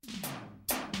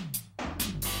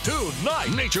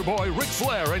Tonight, Nature Boy, Ric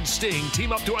Flair, and Sting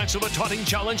team up to answer the taunting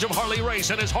challenge of Harley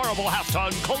Race and his horrible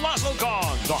half-ton Colossal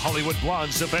Kong. The Hollywood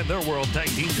Blondes defend their World Tag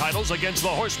Team titles against the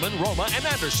Horsemen, Roma, and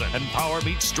Anderson. And power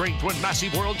meets strength when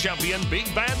massive world champion Big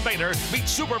Van Vader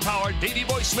meets superpowered Davey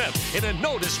Boy Smith in a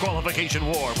no-disqualification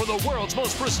war for the world's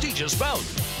most prestigious bout.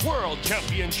 World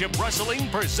Championship Wrestling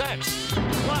presents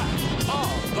Clash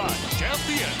of the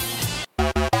Champions.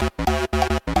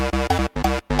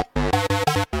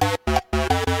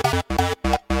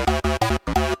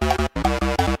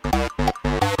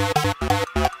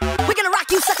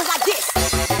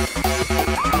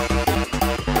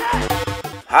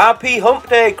 Happy Hump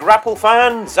Day, Grapple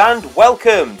fans, and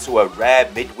welcome to a rare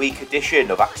midweek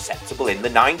edition of Acceptable in the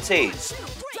 90s.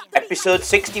 Episode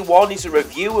 61 is a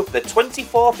review of the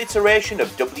 24th iteration of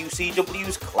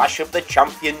WCW's Clash of the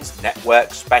Champions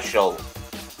Network special.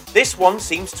 This one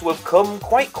seems to have come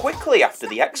quite quickly after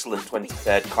the excellent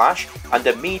 23rd Clash and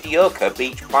a mediocre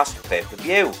Beach Blast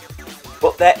pay-per-view.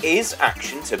 But there is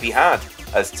action to be had,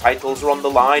 as titles are on the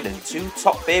line and two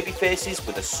top babyfaces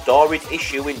with a storied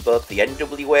issue in both the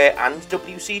NWA and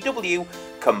WCW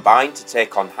combine to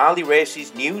take on Harley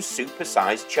Race's new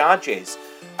supersized charges.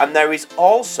 And there is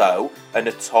also a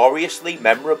notoriously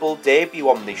memorable debut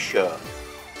on this show.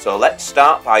 So let's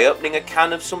start by opening a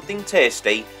can of something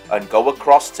tasty and go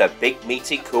across to Big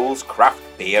Meaty Cool's craft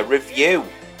beer review.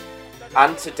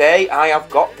 And today I have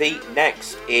got the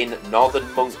next in Northern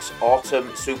Monk's Autumn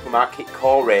Supermarket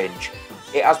Core range.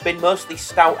 It has been mostly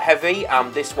stout heavy,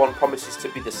 and this one promises to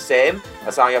be the same,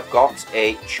 as I have got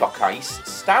a Choc Ice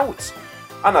Stout.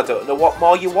 And I don't know what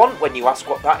more you want when you ask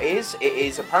what that is. It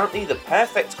is apparently the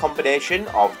perfect combination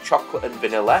of chocolate and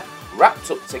vanilla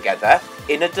wrapped up together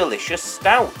in a delicious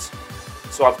stout.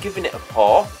 So I've given it a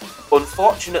pour.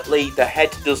 Unfortunately, the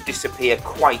head does disappear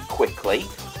quite quickly,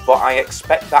 but I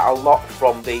expect that a lot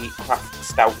from the craft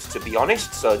stouts, to be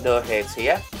honest, so no hate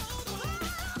here.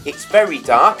 It's very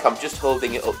dark, I'm just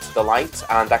holding it up to the light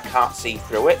and I can't see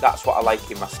through it, that's what I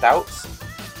like in my stouts.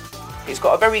 It's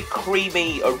got a very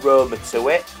creamy aroma to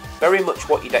it, very much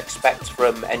what you'd expect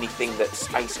from anything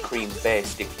that's ice cream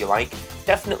based, if you like.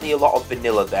 Definitely a lot of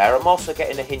vanilla there. I'm also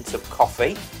getting a hint of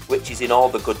coffee, which is in all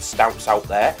the good stouts out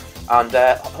there, and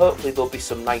hopefully there'll be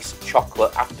some nice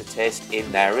chocolate aftertaste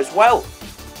in there as well.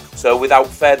 So without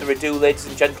further ado, ladies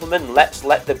and gentlemen, let's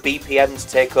let the BPMs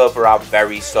take over our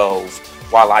very souls,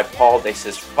 while I pour this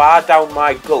as far down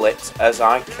my gullet as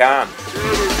I can.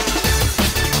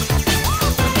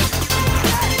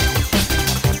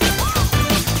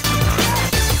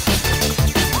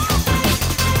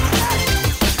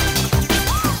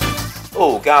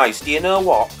 Oh guys, do you know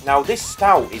what? Now this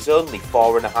stout is only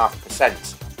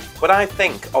 4.5%, but I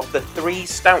think of the three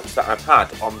stouts that I've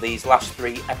had on these last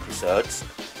three episodes,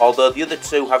 although the other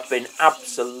two have been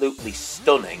absolutely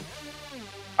stunning,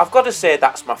 I've got to say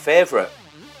that's my favourite.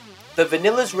 The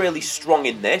vanilla's really strong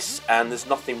in this, and there's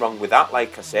nothing wrong with that.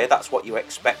 Like I say, that's what you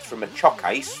expect from a Choc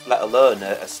Ice, let alone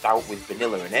a stout with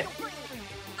vanilla in it.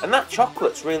 And that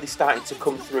chocolate's really starting to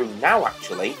come through now,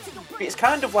 actually. It's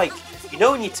kind of like, you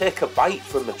know when you take a bite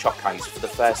from a Choc Ice for the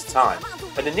first time,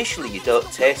 and initially you don't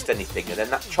taste anything, and then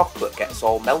that chocolate gets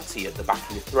all melty at the back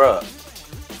of your throat.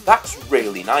 That's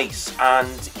really nice,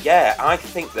 and yeah, I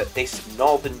think that this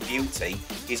Northern Beauty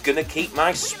is going to keep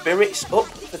my spirits up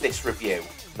for this review.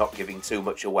 Not giving too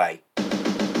much away.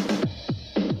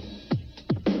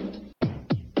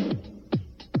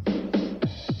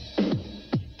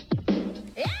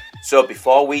 So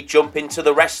before we jump into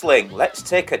the wrestling, let's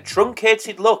take a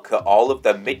truncated look at all of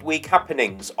the midweek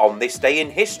happenings on this day in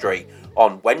history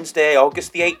on Wednesday,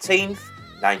 August the 18th,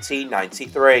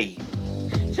 1993.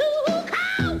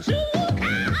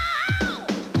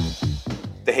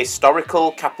 The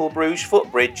historical Capelbruge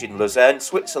footbridge in Lucerne,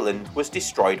 Switzerland was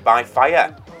destroyed by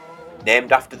fire.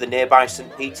 Named after the nearby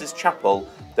St. Peter's Chapel,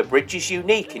 the bridge is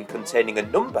unique in containing a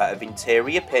number of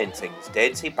interior paintings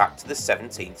dating back to the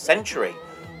 17th century,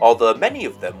 although many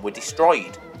of them were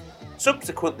destroyed.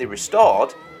 Subsequently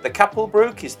restored, the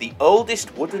Capelbruge is the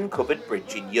oldest wooden covered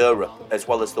bridge in Europe, as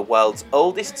well as the world's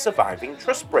oldest surviving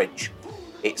truss bridge.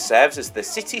 It serves as the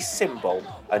city's symbol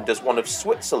and as one of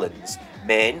Switzerland's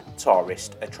main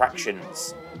tourist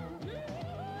attractions.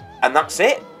 And that's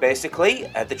it, basically.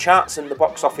 The charts and the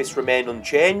box office remain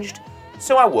unchanged,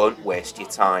 so I won't waste your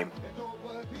time.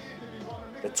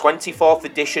 The 24th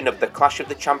edition of the Clash of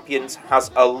the Champions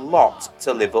has a lot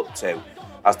to live up to,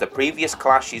 as the previous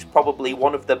Clash is probably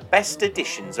one of the best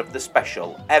editions of the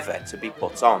special ever to be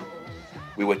put on.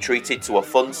 We were treated to a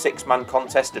fun six-man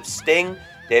contest of Sting,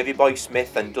 Davey Boy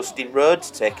Smith and Dustin Rhodes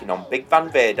taking on Big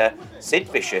Van Vader, Sid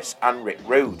Vicious and Rick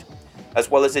Rude. as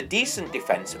well as a decent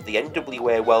defence of the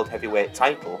NWA World Heavyweight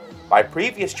title by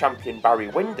previous champion Barry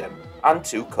Windham and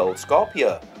Too Cold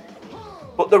Scorpio.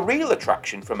 But the real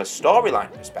attraction from a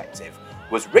storyline perspective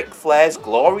was Ric Flair's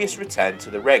glorious return to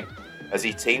the ring, as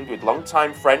he teamed with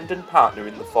longtime friend and partner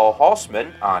in the Four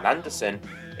Horsemen, Arn Anderson,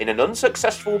 in an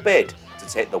unsuccessful bid to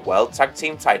take the World Tag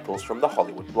Team titles from the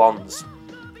Hollywood Blondes.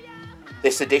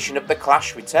 This edition of The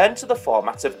Clash returned to the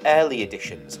format of early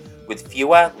editions, with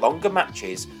fewer, longer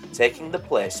matches taking the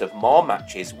place of more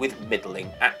matches with middling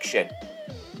action.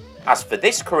 As for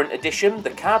this current edition,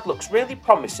 the card looks really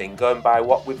promising going by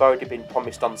what we've already been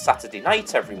promised on Saturday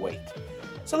night every week.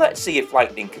 So let's see if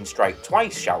lightning can strike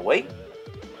twice, shall we?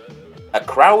 A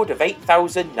crowd of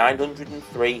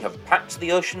 8,903 have packed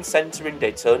the Ocean Center in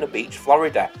Daytona Beach,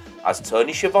 Florida, as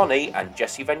Tony Schiavone and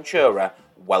Jesse Ventura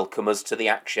welcome us to the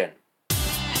action.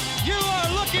 You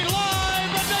are looking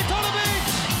live at Daytona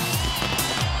Beach!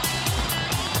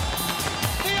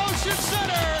 The Ocean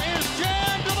Center is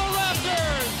jammed to the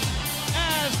rafters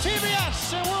as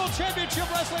TBS and World Championship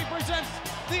Wrestling presents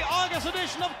the August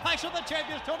edition of Clash of the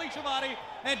Champions. Tony Schiavone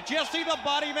and Jesse the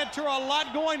Body Ventura. A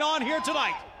lot going on here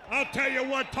tonight. I'll tell you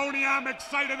what, Tony, I'm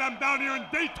excited. I'm down here in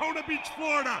Daytona Beach,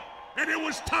 Florida, and it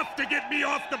was tough to get me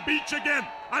off the beach again.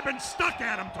 I've been stuck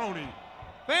at him, Tony.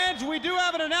 Fans, we do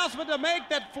have an announcement to make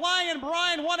that Flying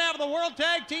Brian, one out of the World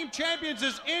Tag Team Champions,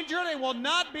 is injured and will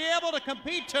not be able to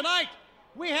compete tonight.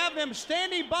 We have them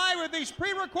standing by with these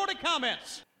pre-recorded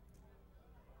comments.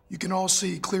 You can all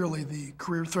see clearly the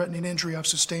career-threatening injury I've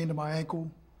sustained to my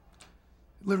ankle.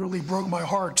 It literally broke my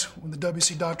heart when the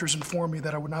WC doctors informed me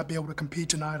that I would not be able to compete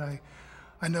tonight.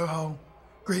 I know how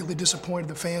greatly disappointed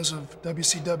the fans of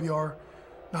WCW are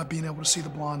not being able to see the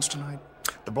Blondes tonight.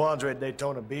 The Blondes are at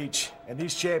Daytona Beach, and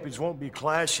these champions won't be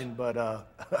clashing, but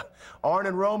Arn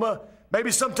and Roma,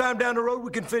 maybe sometime down the road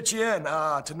we can fit you in.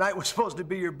 Tonight was supposed to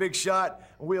be your big shot,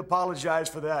 and we apologize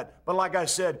for that. But like I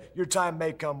said, your time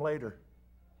may come later.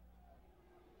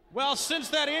 Well, since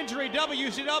that injury,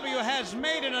 WCW has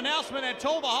made an announcement and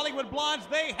told the Hollywood Blondes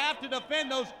they have to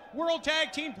defend those World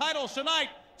Tag Team titles tonight.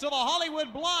 So the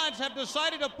Hollywood Blondes have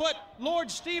decided to put Lord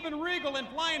Steven Regal in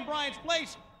Flying Brian's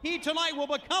place. He tonight will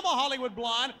become a Hollywood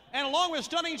Blonde, and along with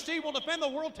Stunning Steve will defend the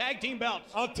World Tag Team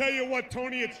belts. I'll tell you what,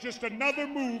 Tony, it's just another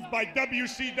move by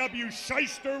WCW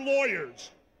shyster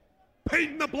lawyers.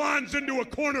 Painting the Blondes into a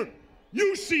corner.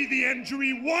 You see the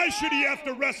injury. Why should he have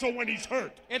to wrestle when he's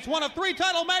hurt? It's one of 3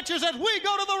 title matches as we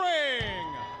go to the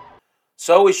ring.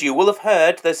 So, as you will have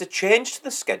heard, there's a change to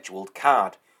the scheduled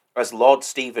card, as Lord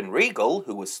Steven Regal,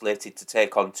 who was slated to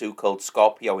take on Too Cold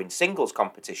Scorpio in singles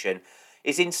competition,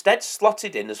 is instead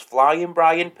slotted in as Flying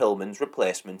Brian Pillman's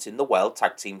replacement in the World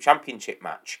Tag Team Championship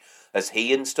match, as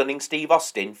he and Stunning Steve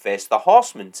Austin face the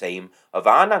Horseman team of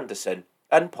Arn Anderson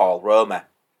and Paul Roma.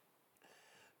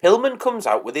 Pillman comes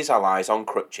out with his allies on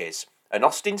crutches, and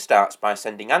Austin starts by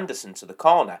sending Anderson to the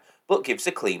corner, but gives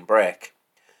a clean break.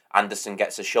 Anderson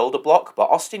gets a shoulder block,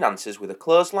 but Austin answers with a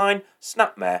clothesline,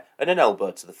 snapmare, and an elbow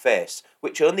to the face,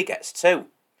 which only gets 2.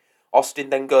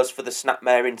 Austin then goes for the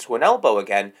snapmare into an elbow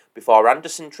again, before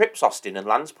Anderson trips Austin and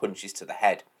lands punches to the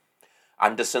head.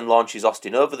 Anderson launches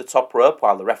Austin over the top rope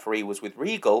while the referee was with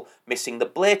Regal, missing the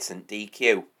blatant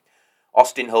DQ.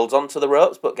 Austin holds onto the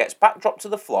ropes but gets backdropped to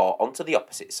the floor onto the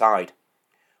opposite side.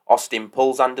 Austin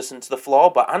pulls Anderson to the floor,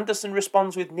 but Anderson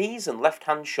responds with knees and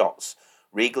left-hand shots.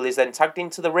 Regal is then tagged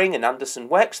into the ring and Anderson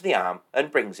works the arm and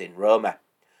brings in Roma.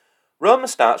 Roma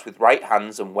starts with right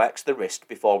hands and works the wrist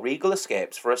before Regal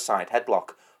escapes for a side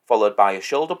headlock, followed by a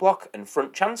shoulder block and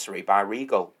front chancery by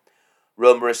Regal.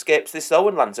 Roma escapes this though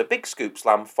and lands a big scoop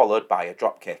slam followed by a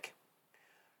dropkick.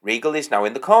 Regal is now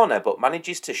in the corner but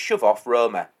manages to shove off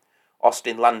Roma.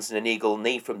 Austin lands an eagle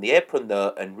knee from the apron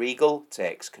though, and Regal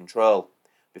takes control,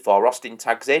 before Austin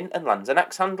tags in and lands an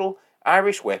axe handle,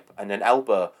 Irish whip and an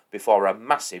elbow before a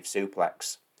massive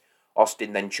suplex.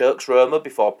 Austin then chokes Roma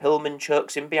before Pillman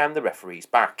chokes him behind the referee's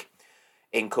back.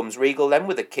 In comes Regal then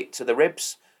with a kick to the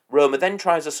ribs. Roma then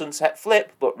tries a sunset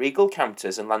flip, but Regal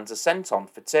counters and lands a senton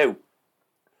for 2.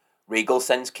 Regal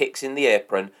sends kicks in the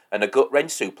apron and a gut-wrench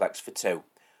suplex for 2.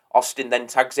 Austin then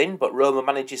tags in, but Roma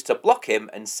manages to block him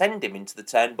and send him into the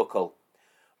turnbuckle.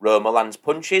 Roma lands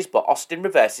punches, but Austin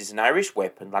reverses an Irish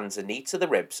whip and lands a knee to the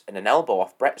ribs and an elbow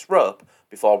off Brett's rope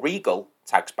before Regal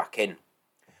tags back in.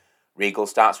 Regal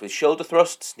starts with shoulder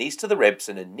thrusts, knees to the ribs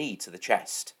and a knee to the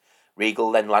chest.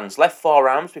 Regal then lands left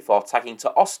forearms before tagging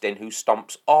to Austin, who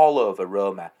stomps all over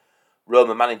Roma.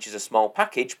 Roma manages a small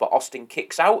package, but Austin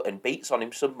kicks out and beats on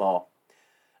him some more.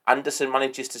 Anderson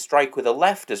manages to strike with a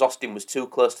left as Austin was too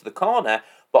close to the corner,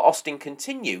 but Austin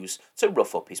continues to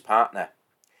rough up his partner.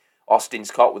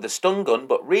 Austin's caught with a stun gun,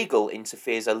 but Regal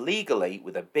interferes illegally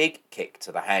with a big kick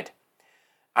to the head.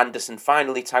 Anderson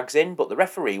finally tags in, but the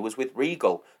referee was with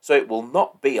Regal, so it will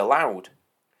not be allowed.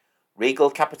 Regal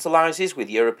capitalises with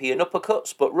European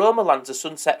uppercuts, but Roma lands a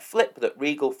sunset flip that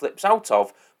Regal flips out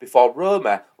of before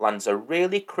Roma lands a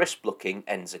really crisp-looking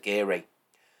enziguri.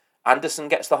 Anderson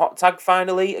gets the hot tag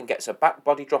finally and gets a back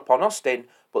body drop on Austin,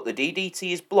 but the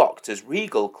DDT is blocked as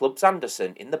Regal clubs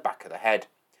Anderson in the back of the head.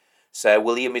 Sir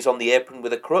William is on the apron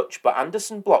with a crutch, but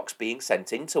Anderson blocks being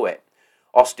sent into it.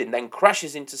 Austin then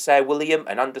crashes into Sir William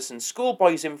and Anderson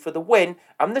schoolboys him for the win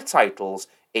and the titles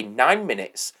in 9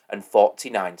 minutes and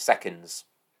 49 seconds.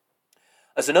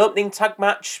 As an opening tag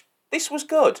match, this was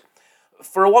good.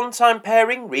 For a one-time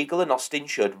pairing, Regal and Austin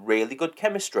showed really good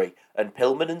chemistry, and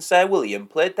Pillman and Sir William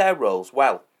played their roles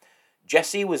well.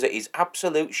 Jesse was at his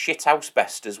absolute shithouse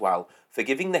best as well, for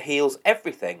giving the heels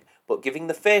everything, but giving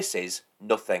the faces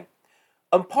nothing.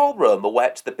 And Paul Roma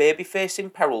worked the babyface in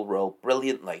peril role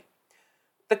brilliantly.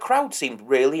 The crowd seemed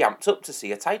really amped up to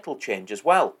see a title change as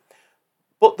well.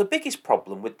 But the biggest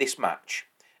problem with this match,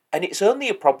 and it's only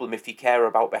a problem if you care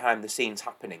about behind-the-scenes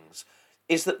happenings,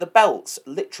 is that the belts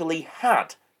literally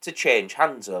had to change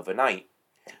hands overnight.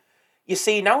 You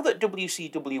see, now that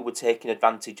WCW were taking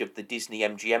advantage of the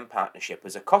Disney-MGM partnership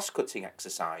as a cost-cutting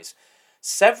exercise,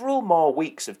 several more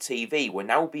weeks of TV were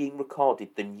now being recorded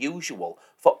than usual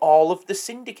for all of the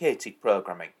syndicated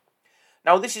programming.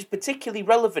 Now, this is particularly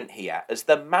relevant here as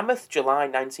the mammoth July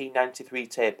 1993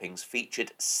 tapings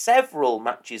featured several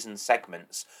matches and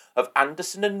segments of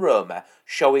Anderson and Roma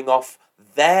showing off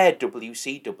their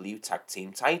WCW tag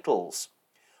team titles.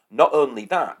 Not only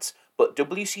that, but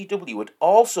WCW had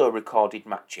also recorded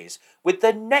matches with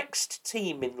the next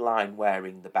team in line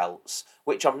wearing the belts,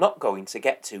 which I'm not going to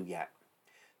get to yet.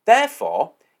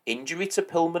 Therefore, injury to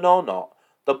Pillman or not,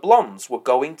 the Blondes were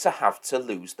going to have to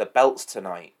lose the belts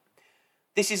tonight.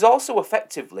 This is also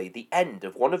effectively the end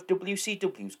of one of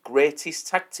WCW's greatest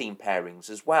tag team pairings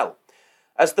as well,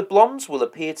 as the Blondes will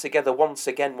appear together once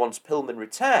again once Pillman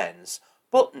returns,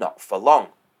 but not for long.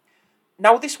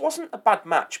 Now, this wasn't a bad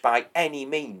match by any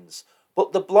means,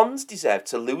 but the Blondes deserve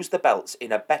to lose the belts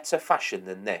in a better fashion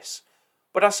than this.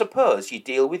 But I suppose you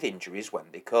deal with injuries when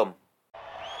they come.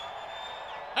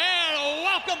 And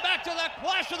welcome back to the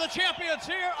Clash of the Champions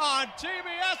here on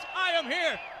TBS. I am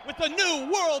here with the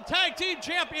new World Tag Team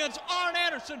Champions, Arn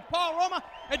Anderson, Paul Roma.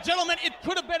 And gentlemen, it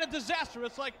could have been a disaster.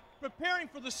 It's like preparing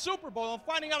for the Super Bowl and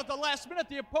finding out at the last minute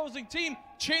the opposing team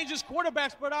changes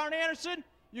quarterbacks. But Arn Anderson,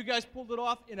 you guys pulled it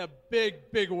off in a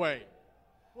big, big way.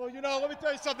 Well, let me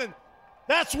tell you something.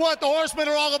 That's what the Horsemen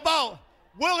are all about.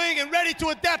 Willing and ready to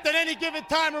adapt at any given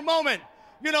time or moment.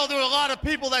 There were a lot of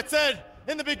people that said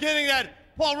in the beginning that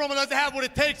Paul Roma doesn't have what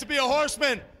it takes to be a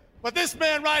Horseman. But this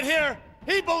man right here,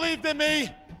 he believed in me,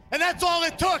 and that's all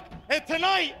it took. And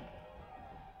tonight,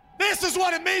 this is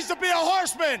what it means to be a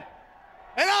Horseman.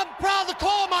 And I'm proud to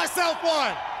call myself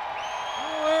one.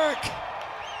 Eric,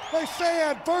 they say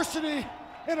adversity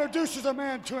introduces a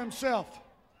man to himself.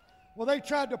 Well, they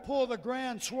tried to pull the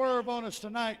grand swerve on us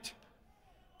tonight.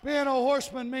 Being a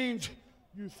Horseman means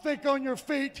you think on your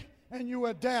feet and you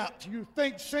adapt. You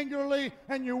think singularly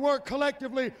and you work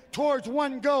collectively towards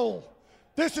one goal.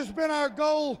 This has been our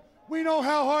goal. We know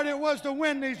how hard it was to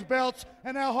win these belts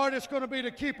and how hard it's going to be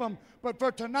to keep them. But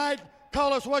for tonight,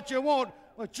 call us what you want,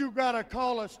 but you got to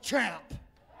call us champ.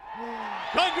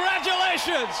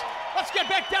 Congratulations! Let's get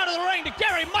back down to the ring to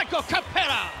Gary Michael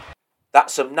Capetta.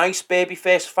 That's some nice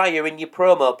babyface fire in your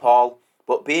promo, Paul.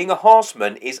 But being a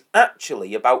Horseman is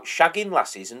actually about shagging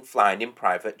lasses and flying in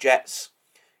private jets.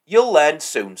 You'll learn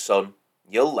soon, son.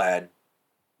 You'll learn.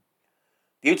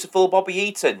 Beautiful Bobby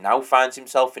Eaton now finds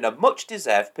himself in a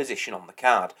much-deserved position on the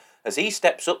card as he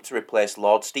steps up to replace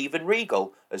Lord Steven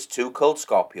Regal as Too Cold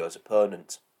Scorpio's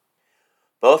opponent.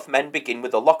 Both men begin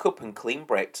with a lock-up and clean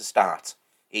break to start.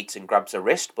 Eaton grabs a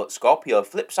wrist, but Scorpio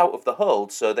flips out of the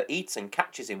hold so that Eaton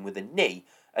catches him with a knee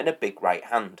and a big right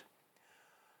hand.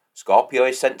 Scorpio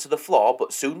is sent to the floor,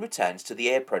 but soon returns to the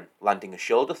apron, landing a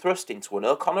shoulder thrust into an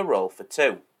O'Connor roll for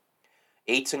 2.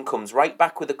 Eaton comes right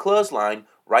back with a clothesline,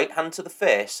 right hand to the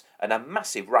face, and a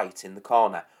massive right in the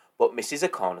corner, but misses a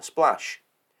corner splash.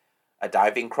 A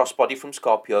diving crossbody from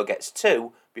Scorpio gets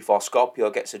 2, before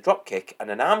Scorpio gets a dropkick and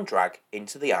an arm drag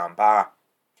into the arm bar.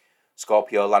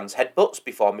 Scorpio lands headbutts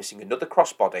before missing another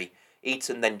crossbody.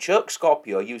 Eaton then chokes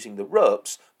Scorpio using the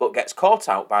ropes, but gets caught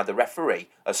out by the referee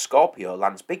as Scorpio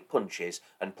lands big punches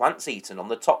and plants Eaton on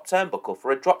the top turnbuckle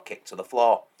for a dropkick to the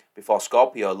floor, before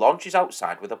Scorpio launches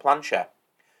outside with a plancher.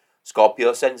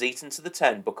 Scorpio sends Eaton to the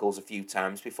turnbuckles a few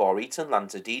times before Eaton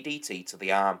lands a DDT to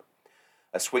the arm.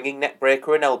 A swinging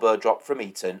neckbreaker and elbow drop from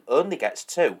Eaton only gets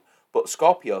 2, but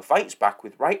Scorpio fights back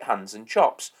with right hands and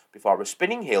chops before a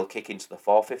spinning heel kick into the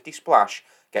 450 splash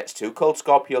gets Too Cold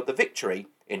Scorpio the victory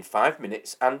in 5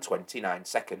 minutes and 29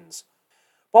 seconds.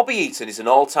 Bobby Eaton is an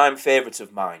all-time favourite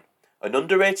of mine, an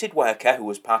underrated worker who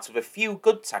was part of a few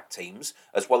good tag teams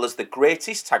as well as the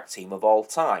greatest tag team of all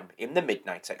time in the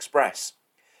Midnight Express.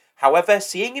 However,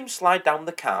 seeing him slide down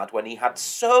the card when he had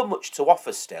so much to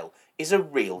offer still is a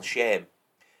real shame.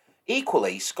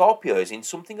 Equally, Scorpio is in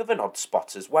something of an odd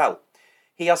spot as well.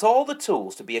 He has all the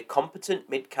tools to be a competent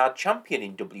mid-card champion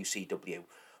in WCW,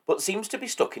 but seems to be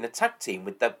stuck in a tag team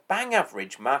with the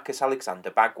bang-average Marcus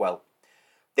Alexander Bagwell.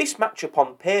 This matchup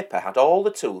on paper had all the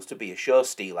tools to be a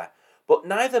show-stealer, but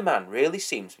neither man really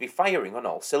seems to be firing on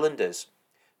all cylinders.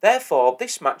 Therefore,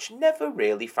 this match never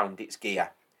really found its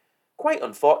gear. Quite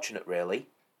unfortunate, really.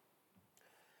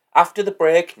 After the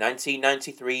break,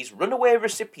 1993's runaway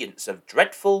recipients of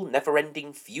dreadful,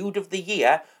 never-ending feud of the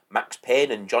year, Max Payne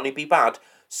and Johnny B. Bad,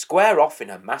 square off in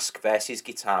a mask versus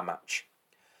guitar match.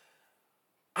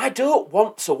 I don't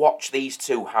want to watch these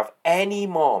two have any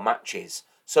more matches,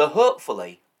 so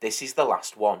hopefully this is the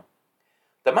last one.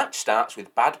 The match starts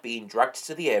with Bad being dragged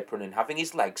to the apron and having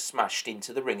his legs smashed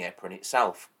into the ring apron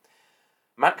itself.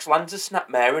 Max lands a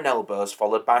snapmare and elbows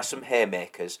followed by some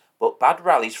haymakers, but Bad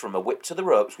rallies from a whip to the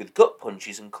ropes with gut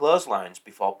punches and clotheslines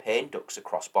before Payne ducks a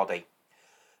crossbody.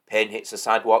 Payne hits a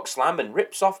sidewalk slam and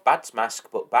rips off Bad's mask,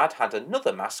 but Bad had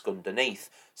another mask underneath,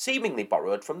 seemingly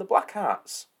borrowed from the Black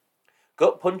Hearts.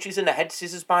 Gut punches and a head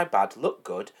scissors by Bad look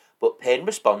good, but Payne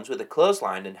responds with a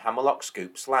clothesline and hammerlock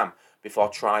scoop slam before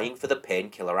trying for the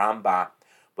painkiller armbar,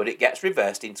 but it gets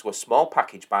reversed into a small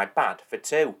package by Bad for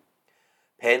 2.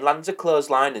 Payne lands a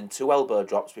clothesline and 2 elbow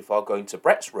drops before going to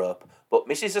Brett's rope, but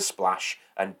misses a splash,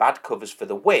 and Bad covers for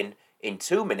the win in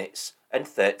 2 minutes and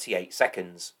 38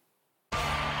 seconds.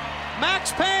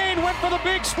 Max Payne went for the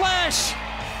big splash,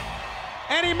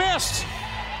 and he missed.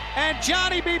 And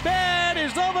Johnny B. Bad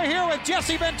is over here with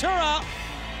Jesse Ventura.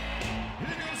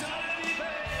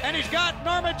 And he's got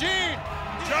Norma Jean.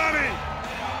 Johnny,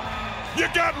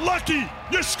 you got lucky.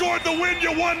 You scored the win.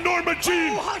 You won Norma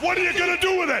Jean. What are you going to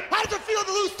do with it? How does it feel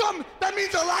to lose something that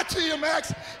means a lot to you,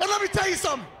 Max? And let me tell you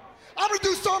something. I'm going to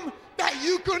do something that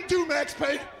you couldn't do, Max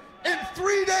Payne. In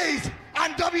 3 days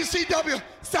on WCW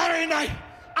Saturday night,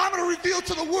 I'm going to reveal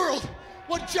to the world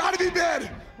what Johnny B. Bad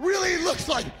really looks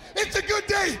like. It's a good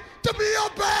day to be a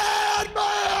bad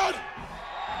man.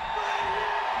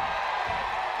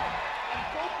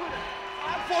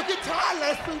 I'm for guitar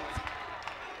lessons.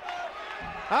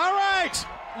 All right,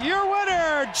 your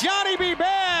winner, Johnny B.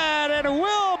 Bad, and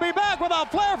we'll be back with a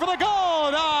Flair for the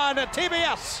Gold on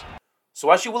TBS. So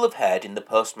as you will have heard in the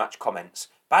post-match comments,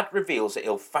 Bad reveals that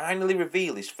he'll finally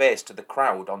reveal his face to the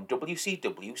crowd on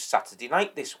WCW Saturday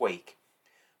night this week.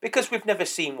 Because we've never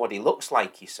seen what he looks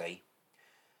like, you see.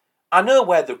 I know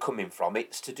where they're coming from.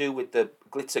 It's to do with the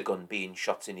glitter gun being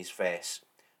shot in his face.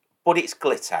 But it's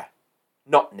glitter,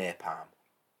 not napalm.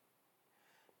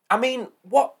 I mean,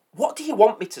 what do you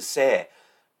want me to say?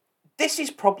 This is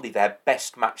probably their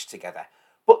best match together,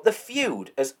 but the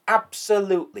feud has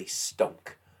absolutely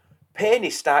stunk. Payne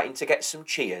is starting to get some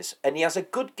cheers, and he has a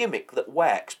good gimmick that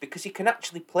works because he can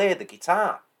actually play the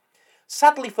guitar.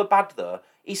 Sadly for Bad though,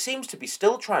 he seems to be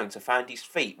still trying to find his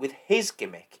feet with his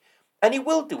gimmick, and he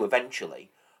will do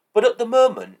eventually, but at the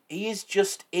moment he is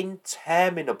just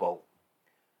interminable.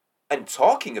 And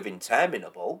talking of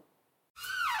interminable...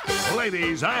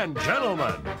 Ladies and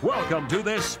gentlemen, welcome to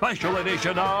this special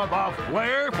edition of A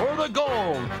Flair for the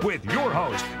Gold with your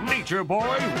host, Nature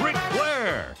Boy Ric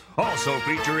Flair. Also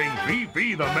featuring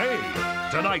Fifi the Maid.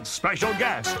 Tonight's special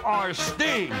guests are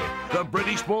Sting, the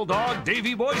British Bulldog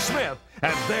Davey Boy Smith,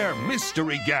 and their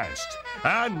mystery guest.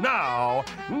 And now,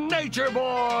 Nature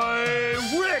Boy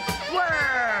Ric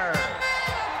Flair.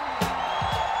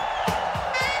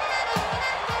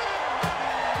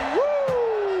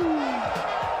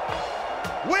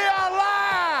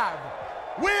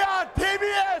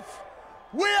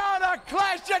 We are the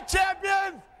Clash of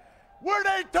Champions. We're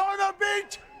Daytona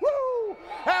Beach. Woo!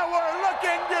 And we're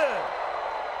looking good.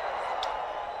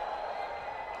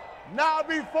 Now,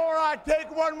 before I take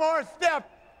one more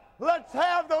step, let's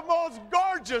have the most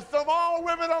gorgeous of all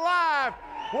women alive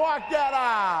walk that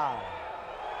aisle.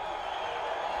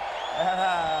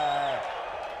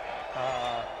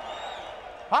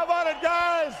 How about it,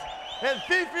 guys? Is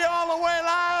Fifi all the way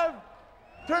live?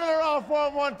 Turn it around for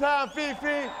him one time,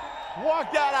 Fifi.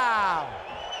 Walk that aisle.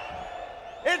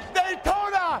 It's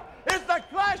Daytona. It's the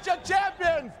Clash of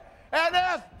Champions. And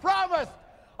as promised,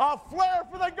 a Flair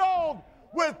for the Gold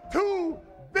with 2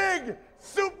 big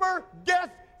super guest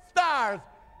stars.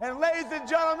 And ladies and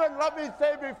gentlemen, let me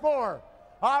say before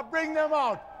I bring them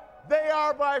out, they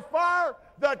are by far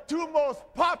the two most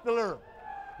popular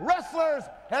wrestlers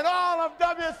in all of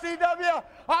WCW.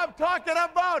 I'm talking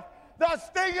about the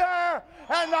Stinger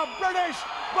and the British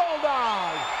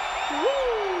Bulldog. Woo!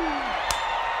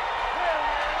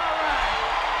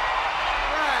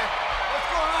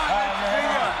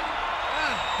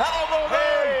 Hello,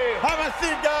 hey. Have a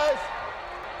seat, guys.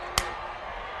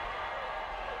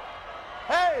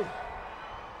 Hey,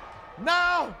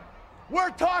 now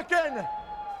we're talking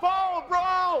Fall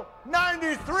Brawl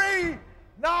 93.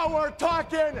 Now we're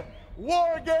talking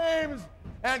War Games.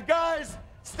 And guys,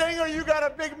 Stinger, you got a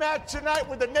big match tonight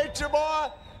with the Nature Boy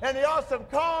and the Awesome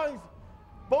Kongs.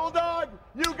 Bulldog,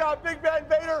 you got Big Van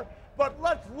Vader. But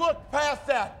let's look past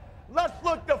that. Let's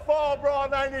look to Fall Brawl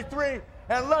 93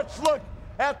 and let's look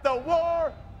at the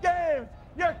War Games.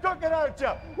 You're cooking, aren't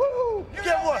you? Woo!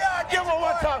 Give one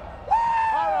time.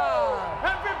 All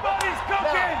right. Everybody's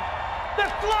cooking. The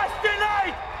Flush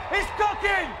tonight is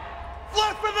cooking.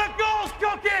 Flush for the Gold's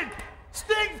cooking.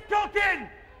 Sting's cooking.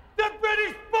 The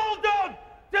British Bulldog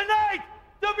tonight.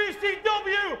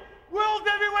 WCW World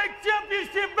Heavyweight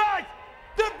Championship match.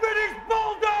 The British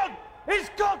Bulldog is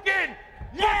cooking.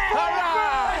 Yeah! All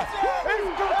right.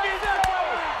 He's cooking.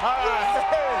 All right.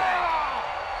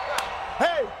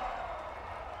 Hey,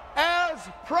 as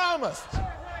promised.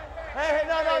 Hey,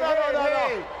 no.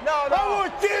 I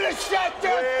want you to shut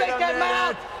your stinking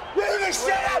mouth. You to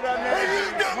shut up. And you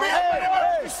do me.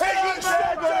 Hey, you shut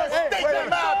your stinking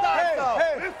mouth.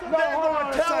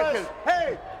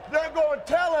 They're going to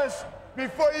tell us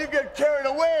before you get carried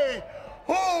away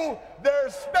who their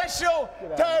special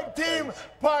tag team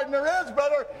partner is,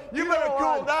 brother. You better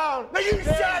cool down. Now you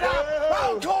shut up.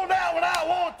 I'll cool down when I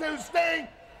want to, Sting.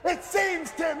 It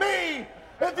seems to me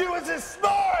if you was as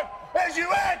smart as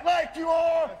you act like you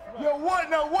are, you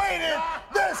wouldn't have waited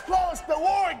this close to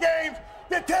War Games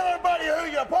to tell everybody who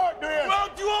your partner is. Well,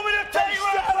 do you want me to tell you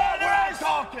what Shut up when I'm I'm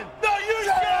talking. No, you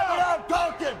shut up when I'm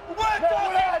talking. We're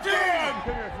talking to him.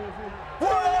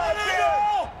 What I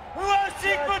know who our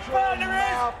secret partner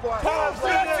is?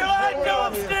 Shall I tell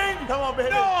him, Sting? Come on, baby.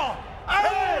 No, I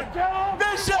won't tell him.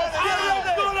 Bishop,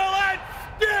 I'm gonna let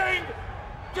Sting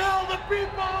tell the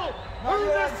people who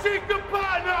the secret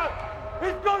partner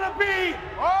is gonna be.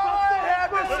 All I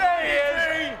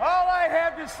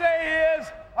have to say is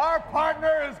our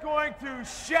partner is going to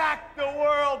shock the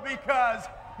world because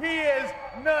he is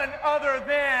none other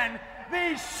than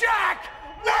the Shock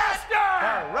Master!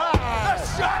 All right. The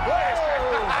Shock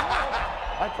Master!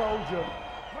 I told you.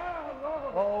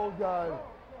 Oh, God.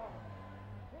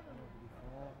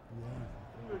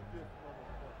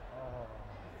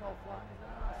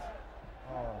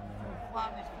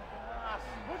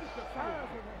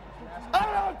 I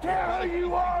don't care who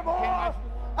you are, boy.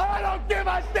 I don't give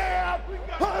a damn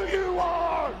who you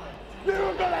are.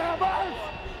 You're gonna have us.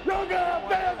 You're gonna have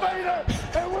Van Vader,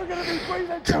 and we're gonna be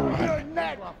breathing through your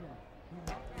neck.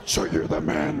 So you're the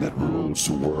man that rules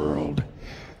the world.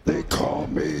 They call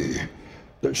me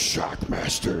the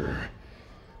Shockmaster.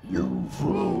 You've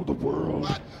ruled the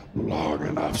world long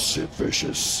enough, Sid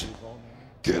Vicious.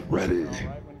 Get ready.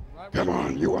 Come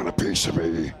on, you want a piece of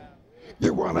me?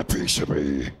 You want a piece of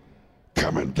me?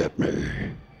 Come and get me.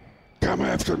 Come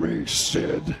after me,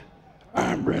 Sid.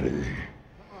 I'm ready.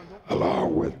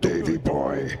 Along with Davey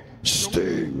Boy,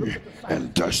 Sting,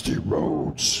 and Dusty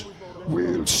Rhodes,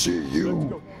 we'll see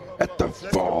you at the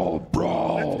Fall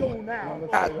Brawl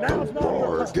at the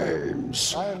War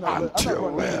Games.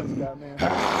 Until then,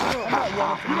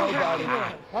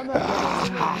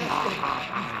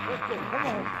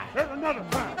 There's another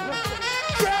time.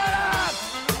 Shut up!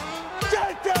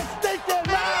 Shut your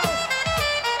stinking mouth!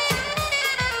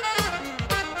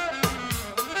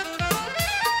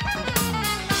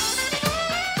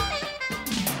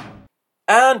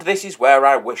 And this is where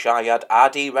I wish I had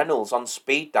R.D. Reynolds on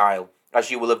speed dial,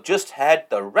 as you will have just heard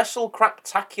the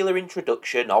WrestleCraptacular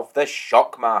introduction of the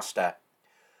Shockmaster.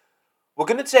 We're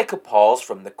going to take a pause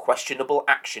from the questionable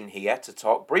action here to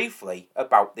talk briefly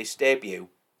about this debut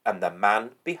and the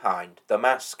man behind the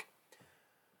mask.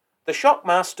 The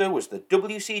Shockmaster was the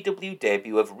WCW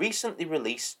debut of recently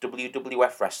released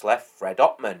WWF wrestler Fred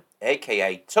Ottman,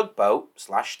 aka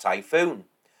Tugboat/Typhoon.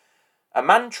 A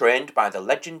man trained by the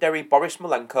legendary Boris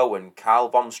Malenko and Karl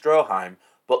von Stroheim,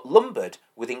 but lumbered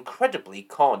with incredibly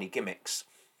corny gimmicks.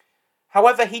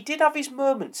 However, he did have his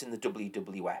moments in the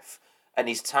WWF, and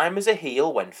his time as a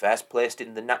heel when first placed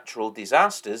in the Natural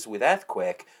Disasters with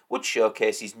Earthquake would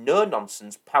showcase his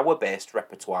no-nonsense power-based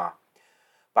repertoire.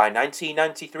 By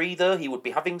 1993, though, he would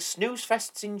be having snooze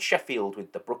fests in Sheffield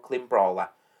with the Brooklyn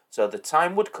Brawler, so the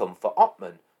time would come for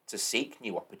Ottman to seek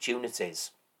new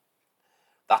opportunities.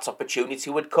 That opportunity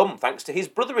would come thanks to his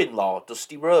brother-in-law,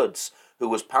 Dusty Rhodes, who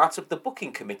was part of the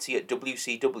booking committee at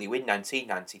WCW in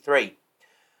 1993.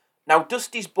 Now,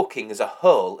 Dusty's booking as a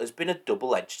whole has been a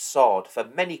double-edged sword for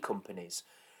many companies.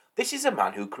 This is a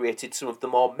man who created some of the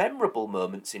more memorable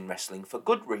moments in wrestling for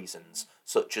good reasons,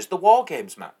 such as the War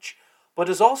Games match, but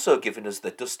has also given us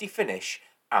the Dusty finish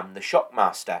and the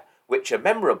Shockmaster, which are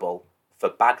memorable for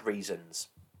bad reasons.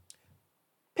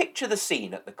 Picture the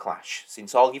scene at the Clash,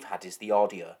 since all you've had is the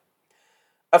audio.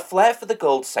 A Flair for the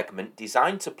Gold segment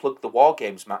designed to plug the War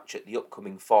Games match at the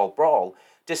upcoming Fall Brawl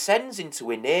descends into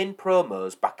inane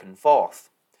promos back and forth.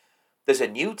 There's a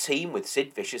new team with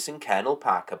Sid Vicious and Colonel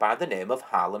Parker by the name of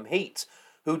Harlem Heat,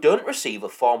 who don't receive a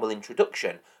formal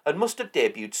introduction and must have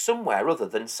debuted somewhere other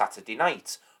than Saturday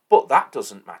Night, but that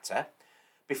doesn't matter.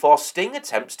 Before Sting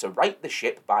attempts to right the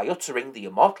ship by uttering the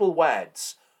immortal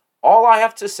words, "All I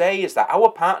have to say is that our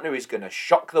partner is going to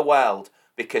shock the world,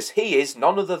 because he is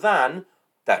none other than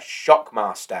the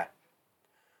Shockmaster."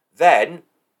 Then,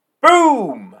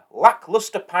 boom!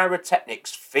 Lackluster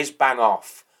pyrotechnics fizz bang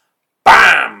off.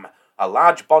 Bam! A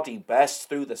large body bursts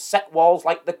through the set walls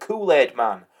like the Kool-Aid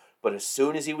Man, but as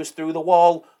soon as he was through the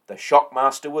wall, the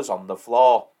Shockmaster was on the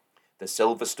floor. The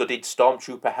silver-studded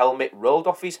Stormtrooper helmet rolled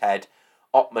off his head.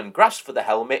 Ottman grasped for the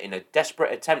helmet in a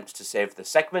desperate attempt to save the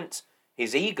segment,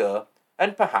 his ego,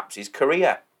 and perhaps his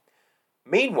career.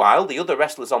 Meanwhile, the other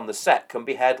wrestlers on the set can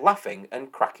be heard laughing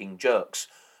and cracking jokes.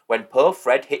 When poor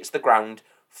Fred hits the ground,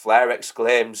 Flair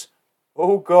exclaims,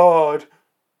 "Oh God!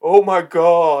 Oh my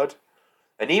God!"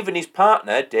 And even his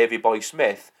partner, Davey Boy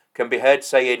Smith, can be heard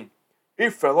saying, "He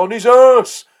fell on his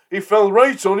arse! He fell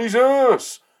right on his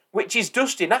arse!" Which is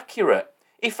just inaccurate.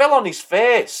 He fell on his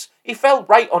face. He fell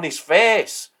right on his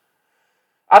face.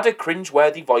 Add a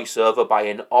cringe-worthy voiceover by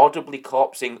an audibly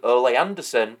corpsing Ole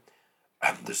Anderson,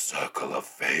 and the circle of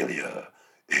failure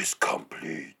is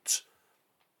complete.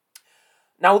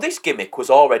 Now, this gimmick was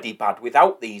already bad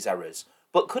without these errors,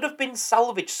 but could have been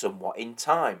salvaged somewhat in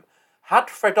time, had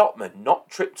Fred Ottman not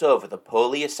tripped over the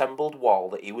poorly assembled wall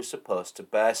that he was supposed to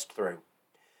burst through.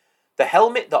 The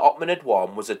helmet that Ottman had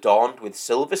worn was adorned with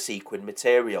silver sequin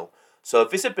material, so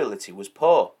visibility was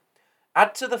poor.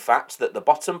 Add to the fact that the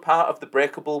bottom part of the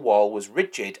breakable wall was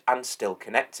rigid and still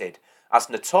connected, as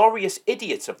notorious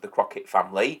idiot of the Crockett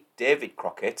family, David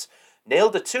Crockett,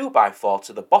 nailed a 2x4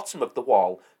 to the bottom of the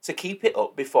wall to keep it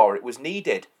up before it was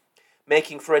needed,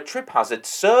 making for a trip hazard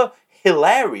so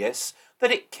hilarious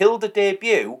that it killed a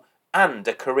debut and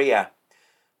a career.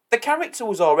 The character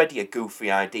was already a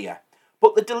goofy idea,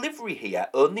 but the delivery here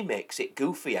only makes it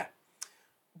goofier.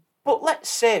 But let's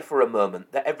say for a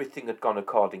moment that everything had gone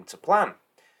according to plan.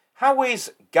 How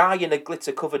is guy in a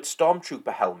glitter-covered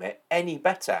Stormtrooper helmet any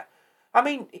better? I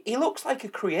mean, he looks like a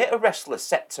creator wrestler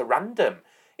set to random.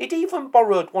 He'd even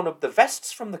borrowed one of the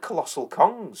vests from the Colossal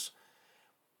Kongs.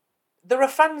 There are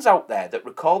fans out there that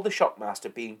recall the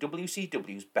Shockmaster being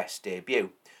WCW's best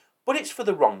debut, but it's for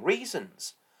the wrong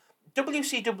reasons.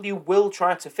 WCW will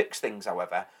try to fix things,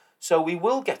 however, so we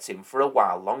will get him for a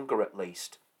while longer at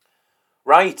least.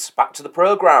 Right, back to the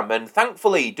programme, and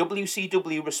thankfully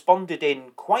WCW responded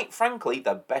in, quite frankly,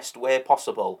 the best way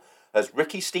possible, as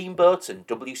Ricky Steamboat and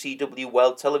WCW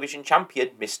World Television Champion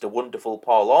Mr. Wonderful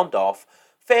Paul Orndorff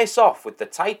face off with the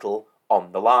title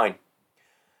on the line.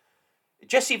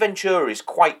 Jesse Ventura is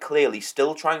quite clearly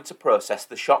still trying to process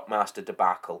the Shockmaster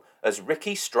debacle as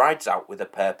Ricky strides out with a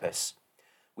purpose.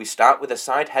 We start with a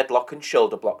side headlock and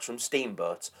shoulder blocks from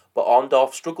Steamboat, but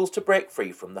Orndorff struggles to break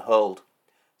free from the hold.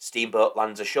 Steamboat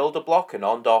lands a shoulder block and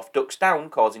Orndorff ducks down,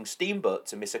 causing Steamboat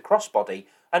to miss a crossbody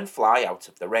and fly out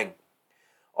of the ring.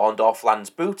 Orndorff lands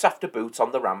boot after boot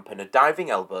on the ramp and a diving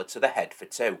elbow to the head for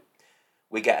 2.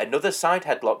 We get another side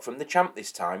headlock from the champ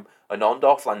this time, and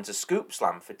Orndorff lands a scoop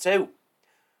slam for 2.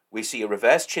 We see a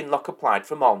reverse chinlock applied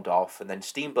from Orndorff, and then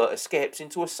Steamboat escapes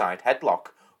into a side headlock,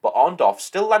 but Orndorff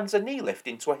still lands a knee lift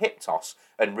into a hip toss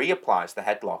and reapplies the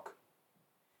headlock.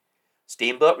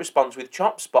 Steamboat responds with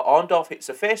chops, but Orndorff hits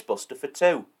a facebuster for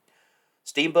 2.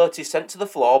 Steamboat is sent to the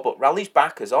floor, but rallies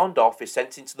back as Orndorff is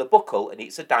sent into the buckle and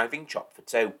eats a diving chop for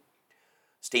 2.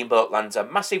 Steamboat lands a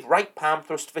massive right palm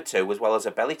thrust for 2, as well as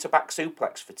a belly-to-back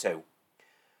suplex for 2.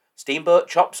 Steamboat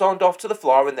chops Orndorff to the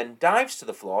floor and then dives to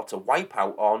the floor to wipe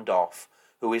out Orndorff,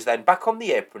 who is then back on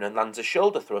the apron and lands a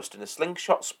shoulder thrust and a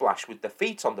slingshot splash with the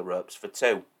feet on the ropes for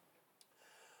 2.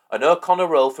 An O'Connor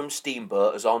roll from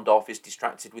Steamboat as Orndorff is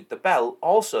distracted with the bell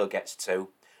also gets 2,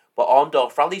 but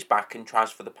Orndorff rallies back and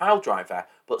tries for the pile driver,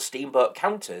 but Steamboat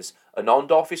counters and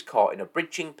Orndorff is caught in a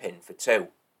bridging pin for 2.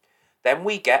 Then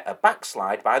we get a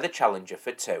backslide by the challenger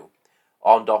for 2.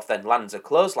 Orndorff then lands a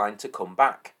clothesline to come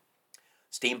back.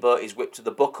 Steamboat is whipped to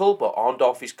the buckle, but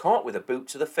Orndorff is caught with a boot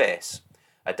to the face.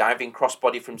 A diving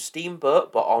crossbody from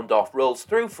Steamboat, but Orndorff rolls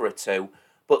through for a 2,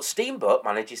 but Steamboat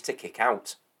manages to kick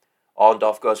out.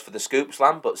 Orndorff goes for the scoop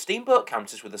slam, but Steamboat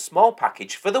counters with a small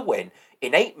package for the win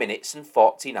in 8 minutes and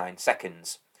 49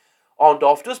 seconds.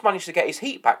 Orndorff does manage to get his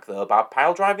heat back though by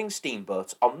pile driving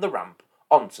Steamboat on the ramp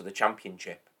onto the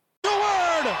championship. The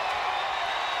word!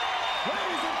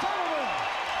 Ladies and gentlemen,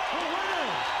 the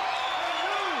winner,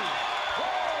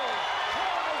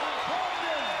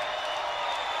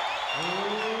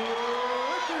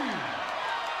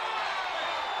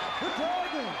 the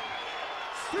Dragon,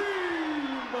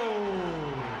 Steamboat.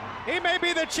 He may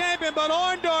be the champion, but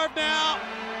Orndorff now.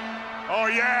 Oh,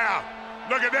 yeah.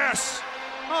 Look at this.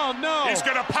 Oh, no. He's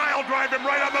going to pile drive him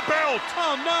right on the belt.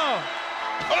 Oh, no.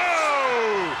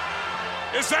 Oh!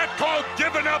 Is that called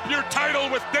giving up your title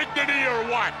with dignity or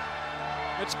what?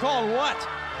 It's called what?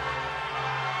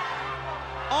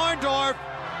 Orndorff.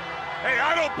 Hey,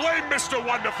 I don't blame Mr.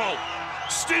 Wonderful.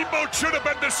 Steamboat should have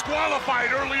been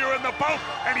disqualified earlier in the bout,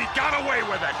 and he got away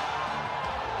with it.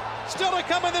 Still to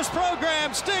come in this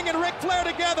program, Sting and Ric Flair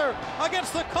together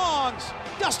against the Kongs.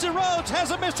 Dustin Rhodes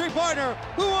has a mystery partner.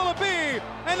 Who will it be?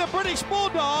 And the British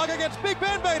Bulldog against Big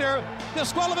Van Vader.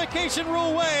 Disqualification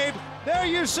rule waived. There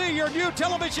you see your new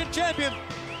television champion.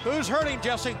 Who's hurting,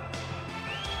 Jesse?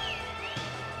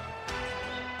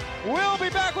 We'll be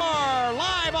back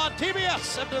live on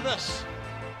TBS after this.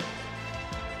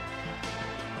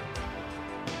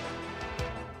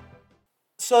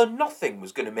 So nothing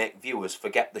was going to make viewers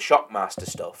forget the Shockmaster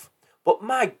stuff, but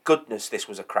my goodness, this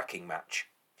was a cracking match.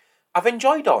 I've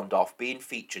enjoyed Orndorff being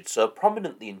featured so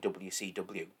prominently in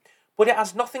WCW, but it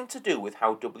has nothing to do with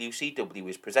how WCW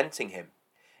is presenting him.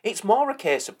 It's more a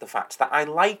case of the fact that I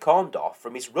like Orndorff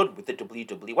from his run with the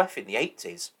WWF in the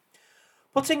 80s.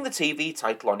 Putting the TV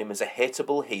title on him as a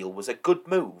hateable heel was a good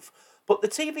move, but the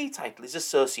TV title is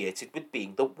associated with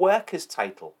being the worker's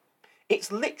title.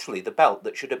 It's literally the belt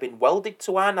that should have been welded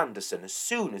to Arn Anderson as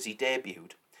soon as he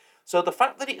debuted. So the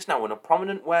fact that it's now in a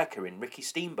prominent worker in Ricky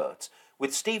Steamboat,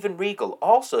 with Steven Regal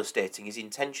also stating his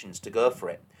intentions to go for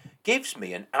it, gives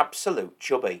me an absolute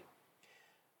chubby.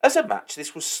 As a match,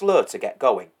 this was slow to get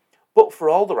going, but for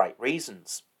all the right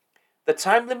reasons. The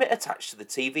time limit attached to the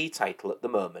TV title at the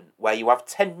moment, where you have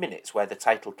 10 minutes where the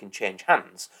title can change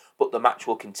hands, but the match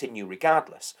will continue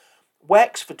regardless,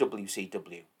 works for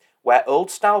WCW, where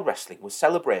old-style wrestling was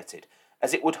celebrated,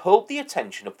 as it would hold the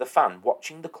attention of the fan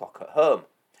watching the clock at home.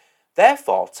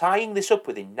 Therefore, tying this up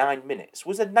within 9 minutes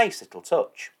was a nice little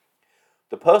touch.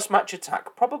 The post-match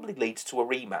attack probably leads to a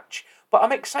rematch, but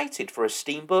I'm excited for a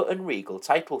Steamboat and Regal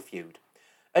title feud.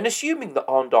 And assuming that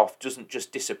Orndorff doesn't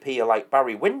just disappear like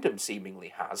Barry Windham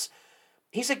seemingly has,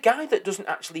 he's a guy that doesn't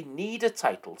actually need a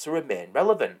title to remain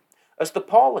relevant, as the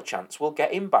Paula chants will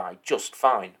get him by just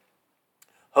fine.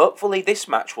 Hopefully this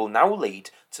match will now lead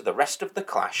to the rest of the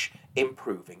Clash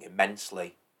improving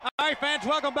immensely. All right, fans,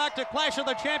 welcome back to Clash of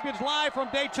the Champions live from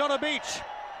Daytona Beach.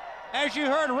 As you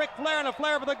heard Ric Flair and the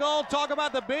Flair for the Gold talk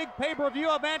about the big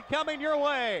pay-per-view event coming your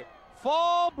way.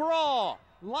 Fall Brawl,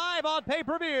 live on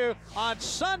pay-per-view on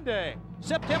Sunday,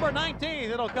 September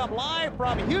 19th. It'll come live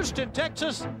from Houston,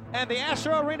 Texas, and the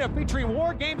Astro Arena featuring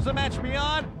War Games, the match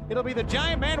beyond. It'll be the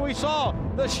Giant Man we saw,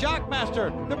 the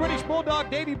Shockmaster, the British Bulldog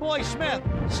Davey Boy Smith,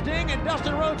 Sting and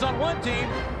Dustin Rhodes on one team,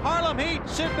 Harlem Heat,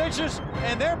 Sid Vicious,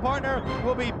 and their partner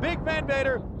will be Big Van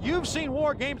Vader. You've seen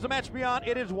War Games, the match beyond.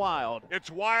 It is wild.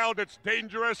 It's wild, it's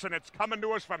dangerous, and it's coming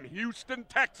to us from Houston,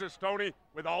 Texas, Tony,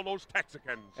 with all those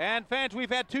Texicans. And fans,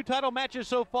 we've had 2 title matches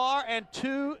so far and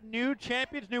 2 new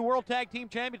champions, new World Tag Team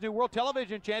champions, new World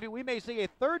Television champion. We may see a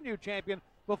 3rd new champion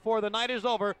before the night is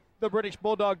over, the British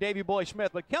Bulldog Davey Boy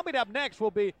Smith. But coming up next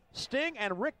will be Sting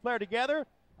and Ric Flair together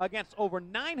against over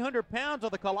 900 pounds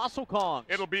of the Colossal Kongs.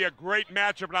 It'll be a great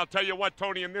matchup, and I'll tell you what,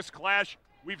 Tony, in this clash,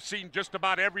 we've seen just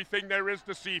about everything there is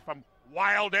to see, from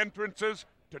wild entrances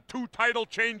to 2 title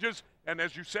changes, and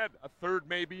as you said, a 3rd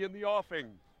maybe in the offing.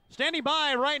 Standing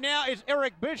by right now is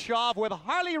Eric Bischoff with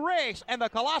Harley Race and the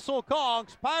Colossal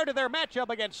Kongs prior to their matchup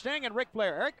against Sting and Ric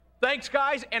Flair. Eric? Thanks,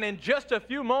 guys, and in just a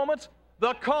few moments,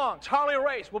 the Kongs, Harley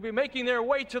Race, will be making their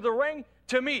way to the ring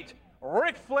to meet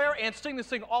Ric Flair and Sting. This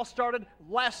thing all started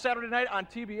last Saturday night on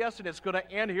TBS, and it's going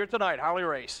to end here tonight. Harley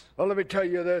Race. Well, let me tell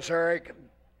you this, Eric.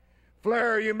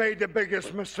 Flair, you made the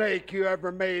biggest mistake you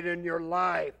ever made in your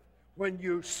life when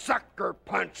you sucker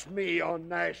punched me on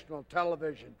national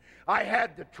television. I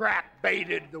had the trap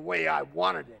baited the way I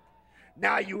wanted it.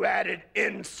 Now you added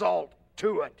insult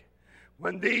to it.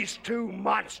 When these 2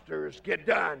 monsters get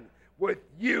done with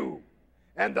you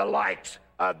and the likes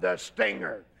of the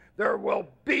Stinger, there will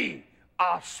be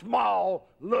a small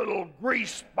little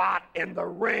grease spot in the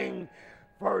ring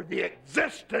for the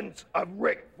existence of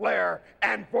Ric Flair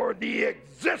and for the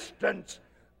existence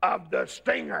of the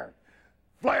Stinger.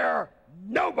 Flair,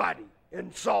 nobody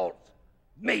insults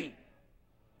me.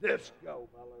 This go,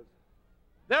 fellas.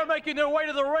 They're making their way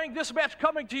to the ring. This match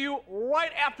coming to you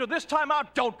right after this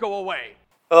timeout. Don't go away.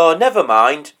 Oh, never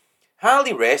mind.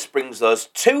 Harley Race brings those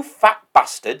two fat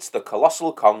bastards, the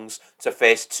Colossal Kongs, to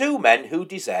face two men who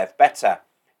deserve better.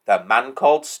 The man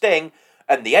called Sting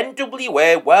and the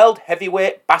NWA World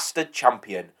Heavyweight Bastard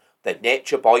Champion, the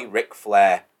Nature Boy Ric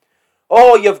Flair.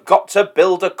 Oh, you've got to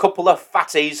build a couple of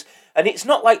fatties, and it's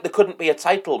not like there couldn't be a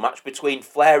title match between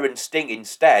Flair and Sting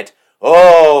instead.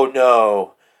 Oh,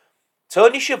 no.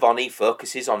 Tony Schiavone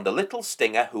focuses on the little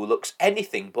Stinger who looks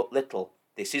anything but little.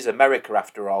 This is America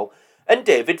after all. And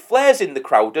David Flair's in the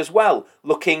crowd as well,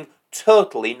 looking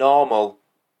totally normal.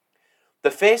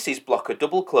 The faces block a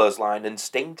double clothesline and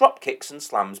Sting drop kicks and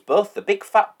slams both the big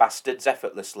fat bastards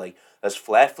effortlessly as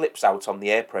Flair flips out on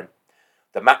the apron.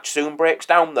 The match soon breaks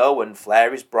down though and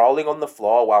Flair is brawling on the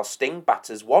floor while Sting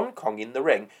batters one Kong in the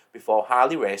ring before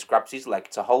Harley Race grabs his leg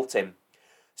to halt him.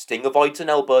 Sting avoids an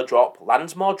elbow drop,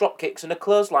 lands more drop kicks and a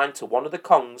clothesline to one of the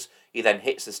Kongs. He then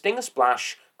hits the Stinger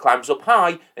splash, climbs up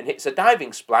high and hits a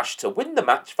diving splash to win the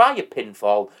match via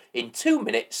pinfall in 2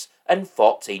 minutes and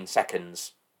 14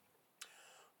 seconds.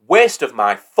 Waste of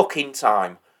my fucking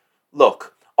time.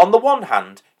 Look, on the one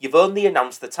hand, you've only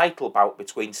announced the title bout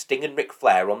between Sting and Ric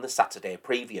Flair on the Saturday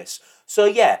previous, so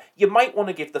yeah, you might want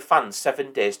to give the fans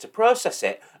 7 days to process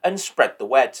it and spread the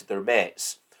word to their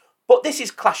mates. But this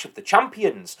is Clash of the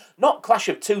Champions, not Clash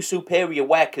of two superior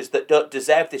workers that don't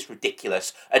deserve this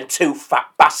ridiculous and two fat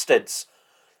bastards.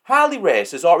 Harley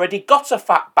Race has already got a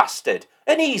fat bastard,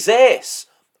 and he's Ace.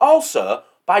 Also,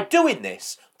 by doing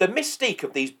this, the mystique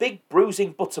of these big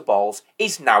bruising butterballs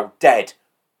is now dead.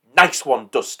 Nice one,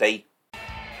 Dusty.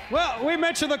 Well, we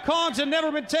mentioned the Kongs had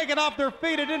never been taken off their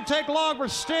feet. It didn't take long for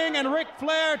Sting and Ric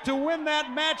Flair to win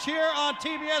that match here on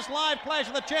TBS Live Clash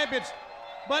of the Champions.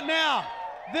 But now,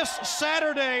 this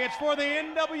Saturday, it's for the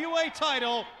NWA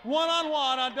title,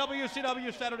 one-on-one on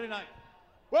WCW Saturday night.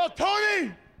 Well,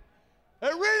 Tony,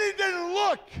 it really didn't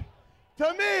look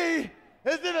to me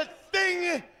as if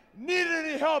Sting needed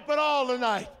any help at all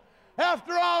tonight.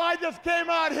 After all, I just came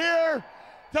out here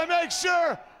to make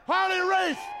sure Harley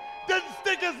Race didn't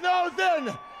stick his nose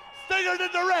in. Stinger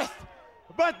did the rest.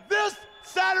 But this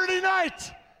Saturday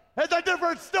night is a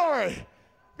different story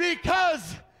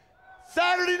because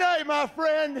Saturday night, my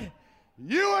friend,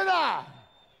 you and I,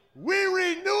 we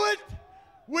renew it,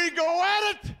 we go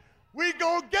at it, we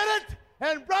go get it,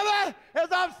 and brother, as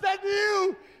I've said to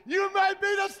you, you might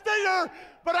be the Stinger,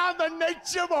 but I'm the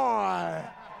Nature Boy.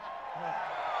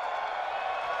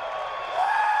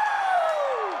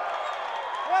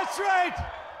 That's right.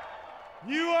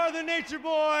 You are the Nature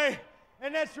Boy,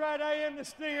 and that's right, I am the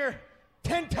Stinger.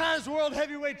 10 times world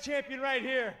heavyweight champion right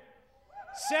here.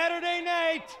 Saturday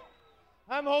night,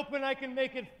 I'm hoping I can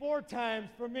make it 4 times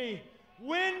for me.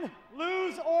 Win,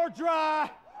 lose, or draw.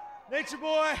 Nature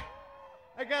Boy,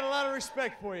 I got a lot of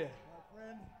respect for you, my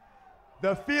friend.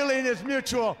 The feeling is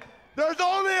mutual. There's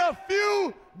only a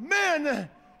few men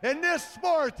in this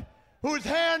sport whose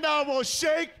hand I will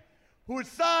shake, whose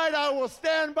side I will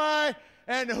stand by,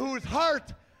 and whose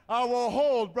heart I will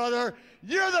hold, brother.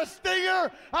 You're the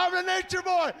Stinger, I'm the Nature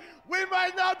Boy. We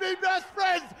might not be best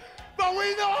friends, but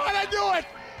we know how to do it.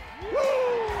 Woo!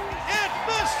 It's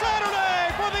this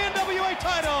Saturday for the NWA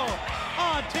title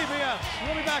on TBS.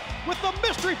 We'll be back with the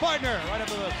mystery partner right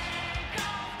after this.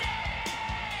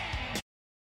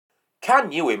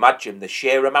 Can you imagine the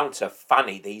sheer amount of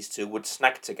fanny these two would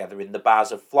snag together in the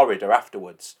bars of Florida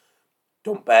afterwards?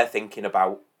 Don't bear thinking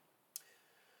about.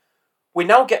 We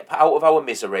now get out of our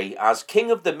misery as king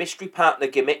of the mystery partner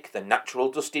gimmick, the natural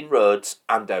Dustin Rhodes,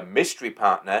 and a mystery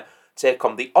partner take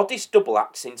on the oddest double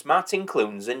act since Martin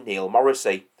Clunes and Neil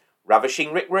Morrissey,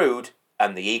 Ravishing Rick Rude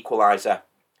and the Equalizer.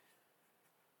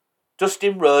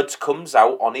 Dustin Rhodes comes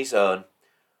out on his own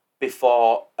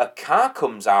before a car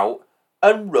comes out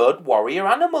and Road Warrior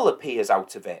Animal appears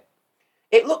out of it.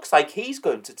 It looks like he's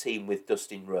going to team with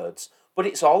Dustin Rhodes, but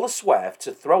it's all a swerve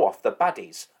to throw off the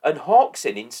baddies, and Hawk's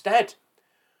in instead.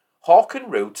 Hawk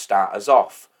and Rude start us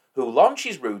off, who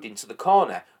launches Rude into the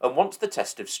corner and wants the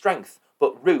test of strength,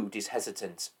 but Rude is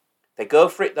hesitant. They go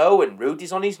for it though, and Rude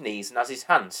is on his knees and has his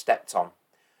hand stepped on.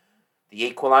 The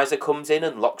Equalizer comes in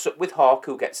and locks up with Hawk,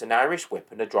 who gets an Irish whip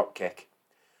and a dropkick.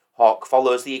 Hawk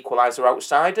follows the Equalizer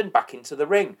outside and back into the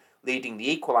ring, leading the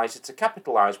Equalizer to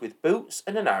capitalise with boots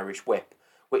and an Irish whip,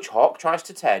 which Hawk tries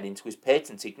to turn into his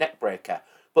patented neckbreaker,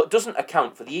 but doesn't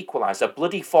account for the equaliser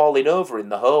bloody falling over in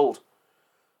the hold.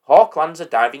 Hawk lands a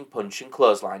diving punch and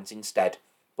clotheslines instead,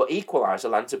 but equaliser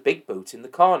lands a big boot in the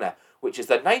corner, which is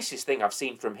the nicest thing I've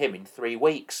seen from him in 3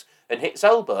 weeks, and hits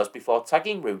elbows before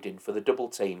tagging Rude in for the double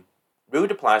team.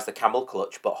 Rude applies the camel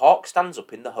clutch, but Hawk stands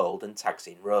up in the hold and tags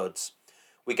in Rhodes.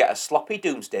 We get a sloppy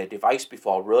doomsday device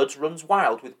before Rhodes runs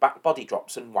wild with back body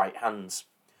drops and white hands.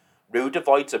 Rude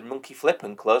avoids a monkey flip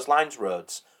and clotheslines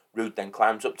Rhodes. Rude then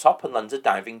climbs up top and lands a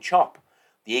diving chop.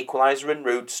 The equaliser and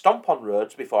Rude stomp on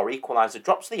Rhodes before equaliser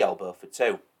drops the elbow for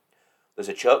 2. There's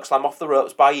a chokeslam off the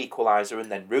ropes by equaliser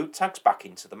and then Rude tags back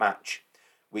into the match.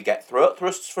 We get throat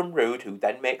thrusts from Rude, who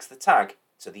then makes the tag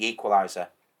to the equaliser.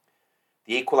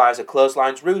 The equaliser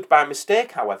clotheslines Rude by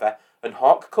mistake, however, and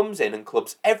Hawk comes in and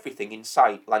clubs everything in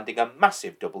sight, landing a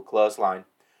massive double clothesline.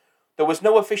 There was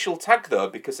no official tag though,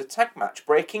 because a tag match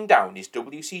breaking down is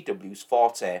WCW's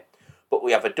forte, but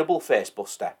we have a double face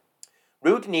buster.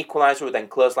 Rude and equaliser are then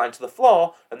clotheslined to the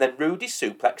floor, and then Rude is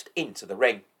suplexed into the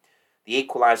ring. The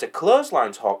equaliser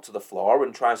clotheslines Hawk to the floor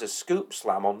and tries a scoop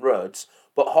slam on Rhodes,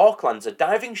 but Hawk lands a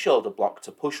diving shoulder block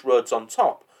to push Rhodes on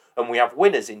top, and we have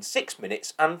winners in 6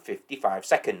 minutes and 55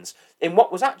 seconds, in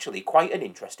what was actually quite an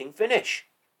interesting finish.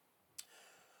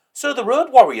 So the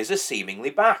Road Warriors are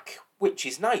seemingly back, which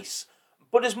is nice,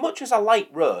 but as much as I like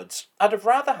Rhodes, I'd have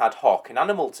rather had Hawk and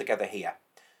Animal together here.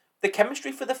 The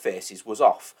chemistry for the faces was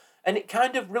off, and it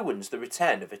kind of ruins the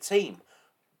return of a team.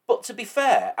 But to be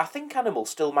fair, I think Animal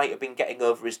still might have been getting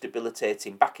over his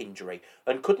debilitating back injury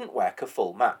and couldn't work a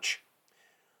full match.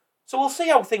 So we'll see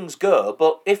how things go,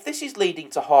 but if this is leading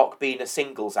to Hawk being a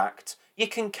singles act, you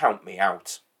can count me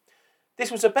out.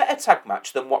 This was a better tag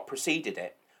match than what preceded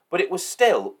it, but it was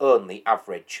still only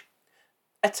average.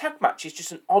 A tag match is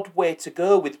just an odd way to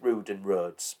go with Rude and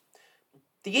Rhodes.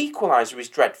 The equaliser is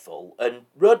dreadful, and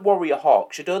Road Warrior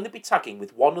Hawk should only be tagging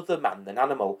with one other man than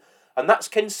Animal, and that's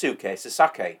Kensuke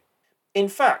Sasaki. In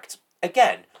fact,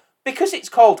 again, because it's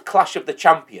called Clash of the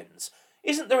Champions,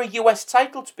 isn't there a US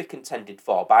title to be contended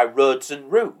for by Rhodes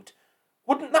and Rude?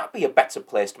 Wouldn't that be a better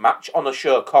placed match on a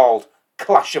show called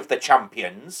Clash of the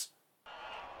Champions?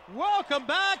 Welcome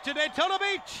back to Daytona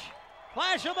Beach.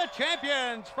 Clash of the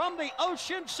Champions from the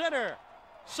Ocean Center.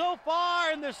 So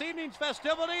far in this evening's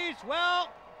festivities, well,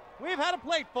 we've had a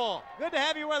plate full. Good to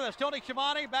have you with us. Tony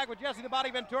Schiavone back with Jesse the Body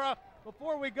Ventura.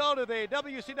 Before we go to the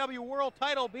WCW World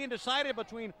title being decided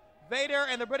between Vader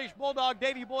and the British Bulldog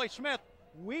Davey Boy Smith,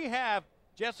 we have,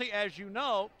 Jesse, as you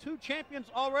know, 2 champions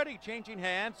already changing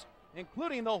hands,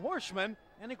 including the Horseman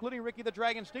and including Ricky the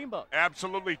Dragon Steamboat.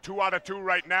 Absolutely. 2 out of 2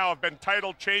 right now have been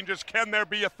title changes. Can there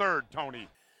be a third, Tony?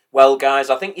 Well, guys,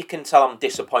 I think you can tell I'm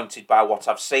disappointed by what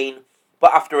I've seen,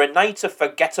 but after a night of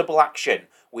forgettable action,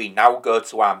 we now go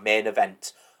to our main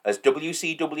event, as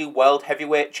WCW World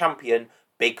Heavyweight Champion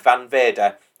Big Van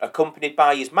Vader, accompanied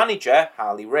by his manager,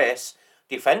 Harley Race,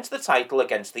 defends the title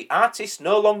against the artist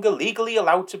no longer legally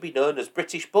allowed to be known as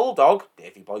British Bulldog,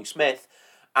 Davey Boy Smith,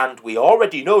 and we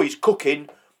already know he's cooking,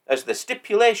 as the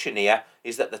stipulation here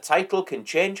is that the title can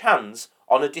change hands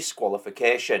on a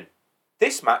disqualification.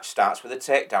 This match starts with a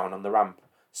takedown on the ramp.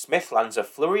 Smith lands a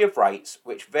flurry of rights,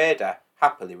 which Vader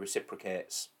happily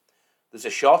reciprocates. There's a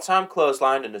short arm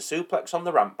clothesline and a suplex on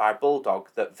the ramp by Bulldog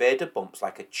that Vader bumps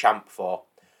like a champ for.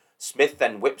 Smith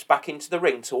then whips back into the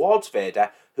ring towards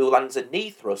Vader, who lands a knee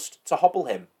thrust to hobble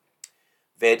him.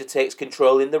 Vader takes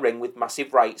control in the ring with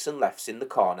massive rights and lefts in the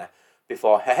corner,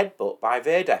 before a headbutt by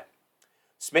Vader.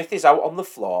 Smith is out on the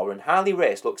floor and Harley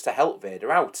Race looks to help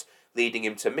Vader out, leading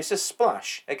him to miss a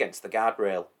splash against the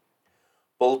guardrail.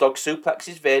 Bulldog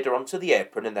suplexes Vader onto the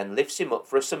apron and then lifts him up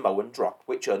for a Samoan drop,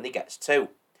 which only gets 2.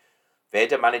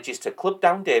 Vader manages to club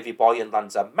down Davey Boy and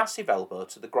lands a massive elbow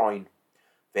to the groin.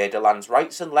 Vader lands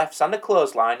rights and lefts and a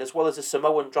clothesline, as well as a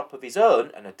Samoan drop of his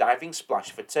own and a diving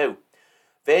splash for 2.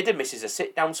 Vader misses a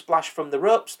sit-down splash from the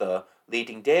ropes though,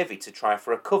 leading Davey to try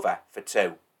for a cover for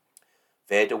 2.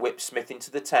 Vader whips Smith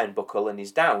into the turnbuckle and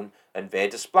is down, and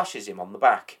Vader splashes him on the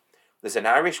back. There's an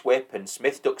Irish whip and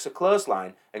Smith ducks a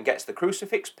clothesline and gets the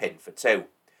crucifix pin for 2.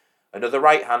 Another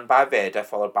right hand by Vader,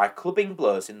 followed by clubbing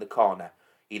blows in the corner.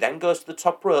 He then goes to the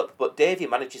top rope, but Davey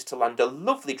manages to land a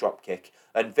lovely dropkick,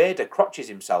 and Vader crotches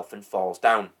himself and falls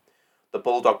down. The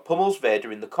Bulldog pummels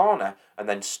Vader in the corner and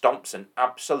then stomps an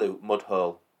absolute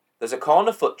mudhole. There's a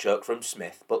corner foot choke from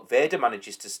Smith, but Vader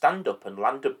manages to stand up and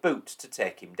land a boot to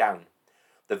take him down.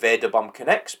 The Vader bomb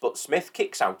connects, but Smith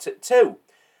kicks out at 2.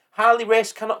 Harley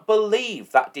Race cannot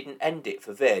believe that didn't end it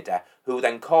for Vader, who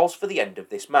then calls for the end of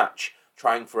this match,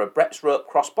 trying for a Brett's rope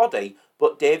crossbody,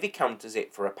 but Davey counters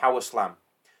it for a power slam.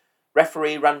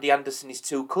 Referee Randy Anderson is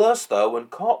too close though and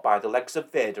caught by the legs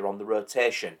of Vader on the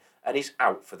rotation and is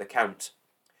out for the count.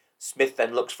 Smith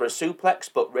then looks for a suplex,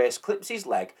 but Race clips his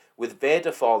leg, with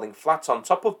Vader falling flat on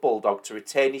top of Bulldog to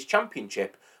retain his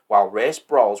championship, while Race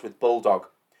brawls with Bulldog.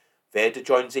 Vader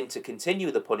joins in to continue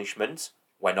the punishment,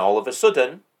 when all of a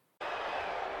sudden...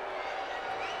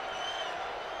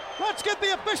 Let's get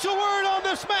the official word on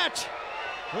this match.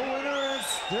 The winner is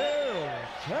still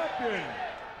champion,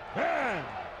 Van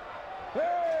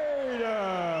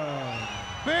Vader.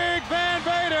 Big Van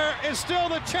Vader is still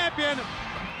the champion.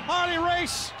 Harley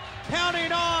Race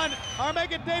counting on, or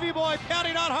making Davey Boy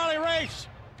counting on Harley Race.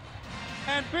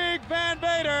 And Big Van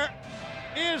Vader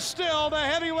is still the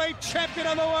heavyweight champion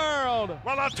of the world.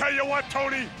 Well, I'll tell you what,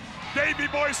 Tony. Davey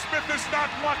Boy Smith is not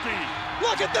lucky.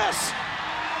 Look at this.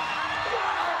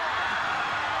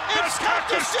 It's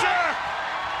Cactus Jack.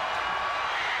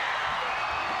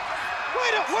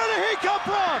 Wait, where did he come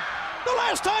from? The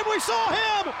last time we saw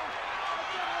him.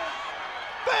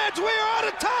 Fans, we are out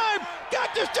of time.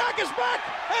 Cactus Jack is back,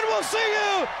 and we'll see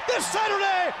you this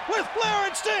Saturday with Flair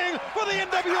and Sting for the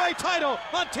NWA title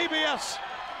on TBS.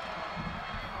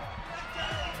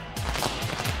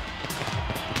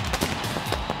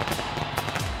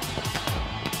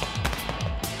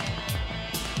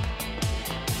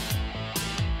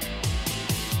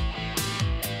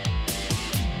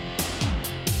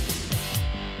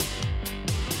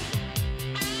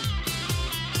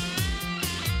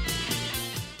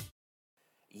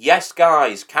 Yes,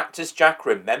 guys, Cactus Jack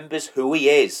remembers who he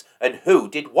is and who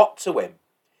did what to him.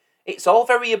 It's all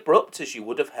very abrupt, as you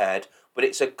would have heard, but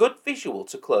it's a good visual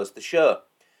to close the show.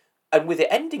 And with it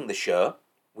ending the show,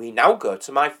 we now go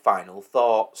to my final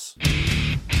thoughts.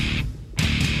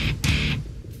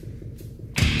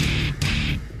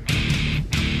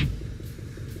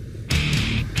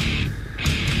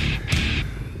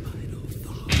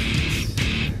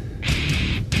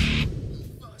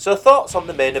 So thoughts on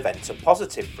the main event are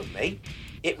positive from me.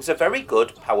 It was a very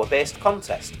good power-based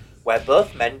contest, where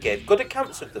both men gave good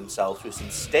accounts of themselves with some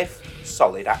stiff,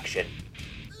 solid action.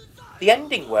 The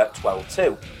ending worked well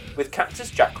too, with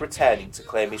Cactus Jack returning to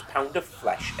claim his pound of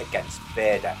flesh against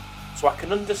Vader, so I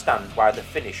can understand why the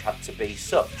finish had to be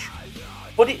such.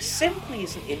 But it simply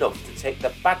isn't enough to take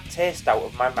the bad taste out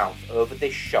of my mouth over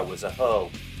this show as a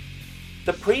whole.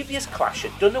 The previous clash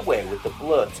had done away with the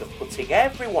bloat of putting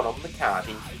everyone on the card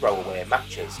in throwaway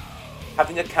matches,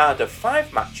 having a card of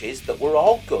 5 matches that were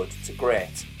all good to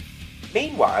great.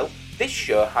 Meanwhile, this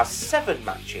show has 7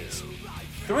 matches,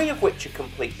 3 of which are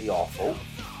completely awful,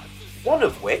 1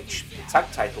 of which, the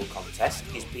tag title contest,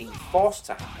 is being forced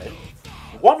to happen,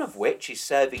 1 of which is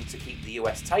serving to keep the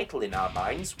US title in our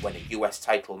minds when a US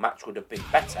title match would have been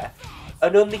better,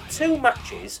 and only 2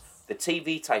 matches, the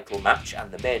TV title match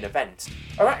and the main event,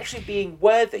 are actually being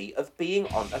worthy of being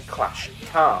on a Clash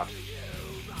card.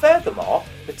 Furthermore,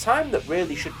 the time that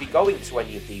really should be going to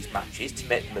any of these matches to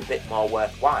make them a bit more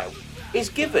worthwhile is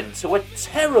given to a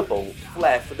terrible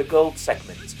Flair for the Gold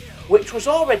segment, which was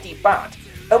already bad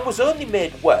and was only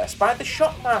made worse by the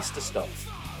Shockmaster stuff.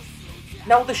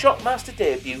 Now, the Shockmaster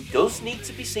debut does need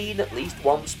to be seen at least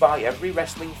once by every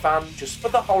wrestling fan just for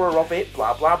the horror of it,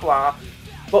 blah blah blah,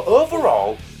 but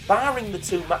overall, barring the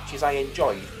 2 matches I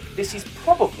enjoyed, this is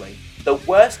probably the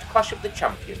worst Clash of the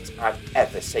Champions I've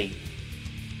ever seen.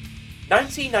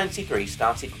 1993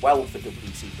 started well for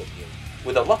WCW,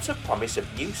 with a lot of promise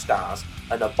of new stars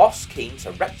and a boss keen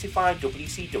to rectify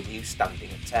WCW standing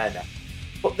at Turner.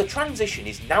 But the transition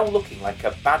is now looking like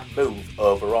a bad move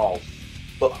overall.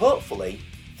 But hopefully,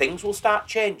 things will start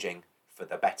changing for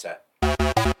the better.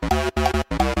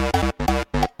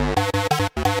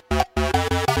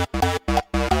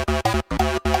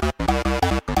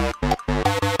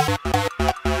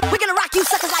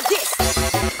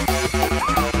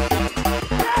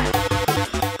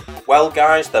 Well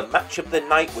guys, the match of the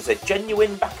night was a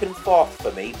genuine back and forth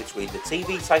for me between the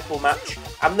TV title match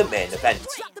and the main event.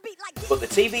 But the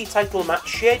TV title match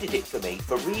shaded it for me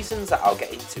for reasons that I'll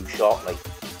get into shortly.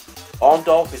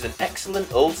 Orndorff is an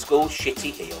excellent old school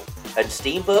shitty heel, and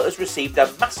Steamboat has received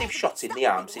a massive shot in the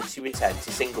arm since he returned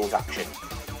to singles action.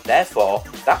 Therefore,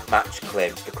 that match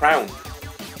claims the crown.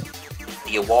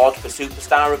 The award for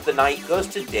Superstar of the Night goes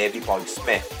to Davey Boy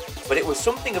Smith, but it was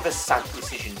something of a sad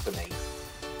decision for me.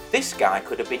 This guy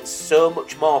could have been so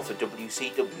much more for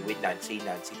WCW in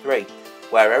 1993,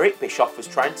 where Eric Bischoff was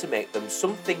trying to make them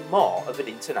something more of an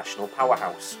international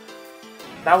powerhouse.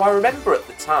 Now, I remember at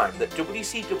the time that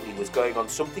WCW was going on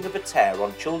something of a tear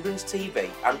on children's TV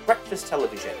and breakfast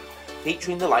television,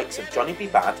 featuring the likes of Johnny B.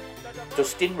 Bad,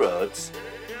 Dustin Rhodes,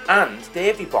 and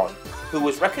Davey Boy, who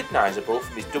was recognisable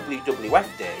from his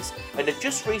WWF days and had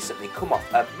just recently come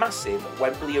off a massive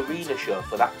Wembley Arena show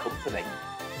for that company.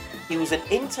 He was an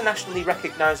internationally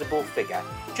recognisable figure,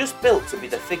 just built to be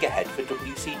the figurehead for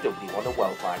WCW on a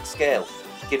worldwide scale,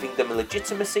 giving them a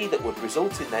legitimacy that would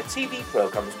result in their TV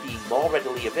programmes being more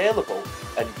readily available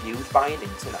and viewed by an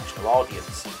international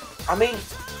audience. I mean,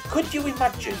 could you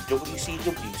imagine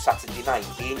WCW Saturday Night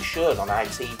being shown on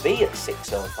ITV at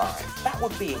 6:05? That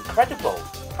would be incredible.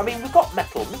 I mean, we got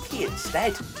Metal Mickey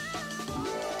instead.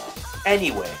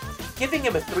 Anyway, giving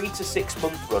him a 3 to 6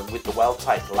 month run with the world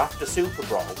title after Super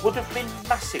Brawl would have been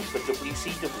massive for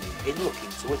WCW in looking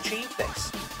to achieve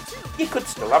this. You could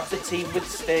still have the team with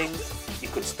Sting, you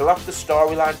could still have the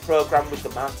storyline programme with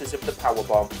the Martyrs of the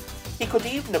Powerbomb, he could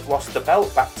even have lost the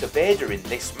belt back to Vader in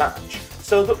this match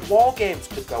so that War Games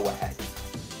could go ahead.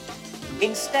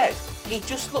 Instead, he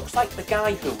just looks like the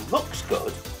guy who looks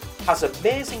good, has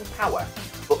amazing power,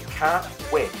 but can't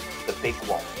win the big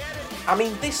one. I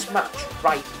mean, this match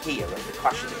right here at the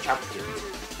Clash of the Champions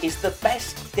is the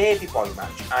best Davey Boy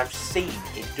match I've seen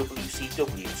in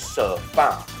WCW so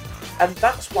far. And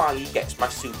that's why he gets my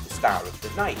Superstar of the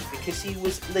Night, because he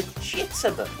was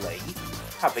legitimately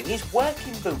having his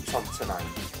working boots on tonight.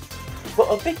 But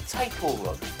a big title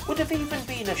run would have even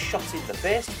been a shot in the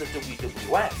face to the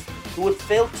WWF, who had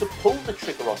failed to pull the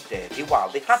trigger on Davey while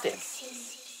they had him.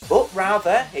 But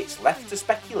rather, it's left to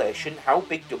speculation how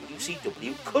big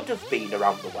WCW could have been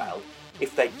around the world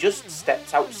if they just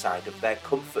stepped outside of their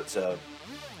comfort zone.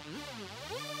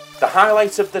 The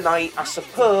highlight of the night, I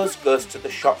suppose, goes to the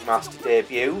Shockmaster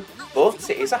debut, but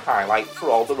it is a highlight for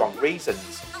all the wrong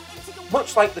reasons.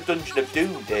 Much like the Dungeon of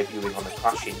Doom debuting on the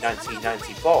Clash in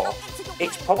 1994,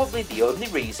 it's probably the only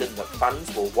reason that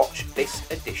fans will watch this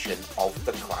edition of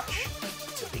the Clash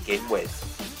to begin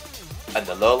with. And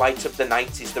the lowlight of the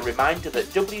night is the reminder that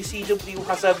WCW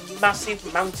has a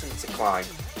massive mountain to climb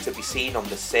to be seen on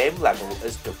the same level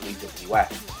as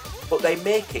WWF, but they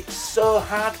make it so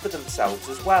hard for themselves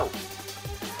as well.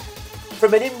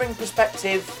 From an in-ring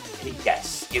perspective,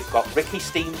 yes, you've got Ricky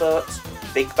Steamboat,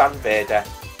 Big Van Vader,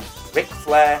 Ric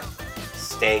Flair,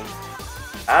 Sting,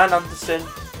 Arn Anderson,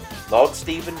 Lord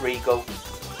Steven Regal,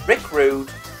 Rick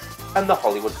Rude, and the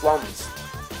Hollywood Blondes.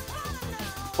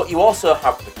 But you also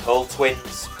have the Cole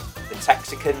Twins, the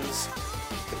Texicans,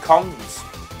 the Kongs,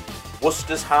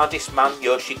 Worcester's hardest man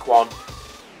Yoshi Kwan,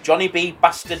 Johnny B.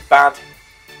 Bastard Bad,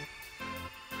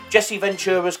 Jesse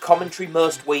Ventura's commentary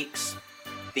most weeks,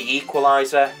 The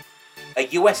Equalizer, a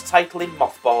US title in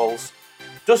mothballs,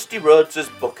 Dusty Rhodes as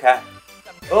Booker,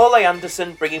 Ole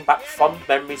Anderson bringing back fond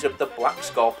memories of the Black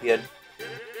Scorpion,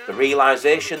 the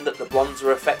realisation that the Blondes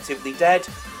are effectively dead,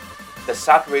 the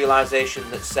sad realisation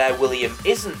that Sir William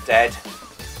isn't dead.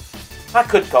 I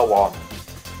could go on.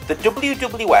 The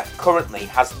WWF currently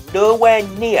has nowhere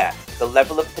near the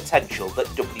level of potential that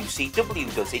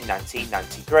WCW does in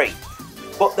 1993.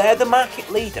 But they're the market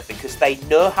leader because they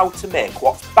know how to make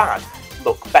what's bad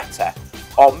look better,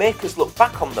 or make us look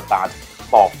back on the bad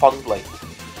more fondly.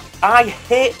 I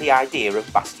hate the idea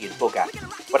of Bastion Booger,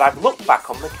 but I've looked back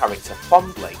on the character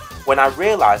fondly when I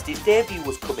realised his debut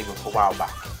was coming up a while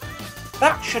back.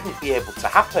 That shouldn't be able to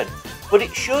happen, but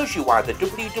it shows you why the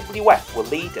WWF were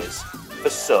leaders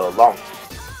for so long.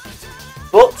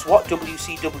 But what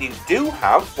WCW do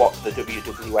have, what the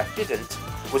WWF didn't,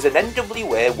 was an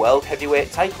NWA World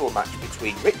Heavyweight title match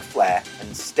between Ric Flair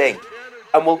and Sting,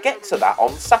 and we'll get to that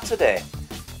on Saturday.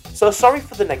 So sorry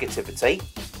for the negativity,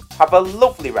 have a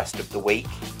lovely rest of the week,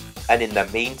 and in the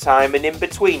meantime and in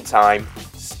between time,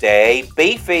 stay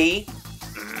beefy,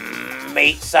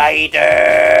 meat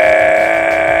cider!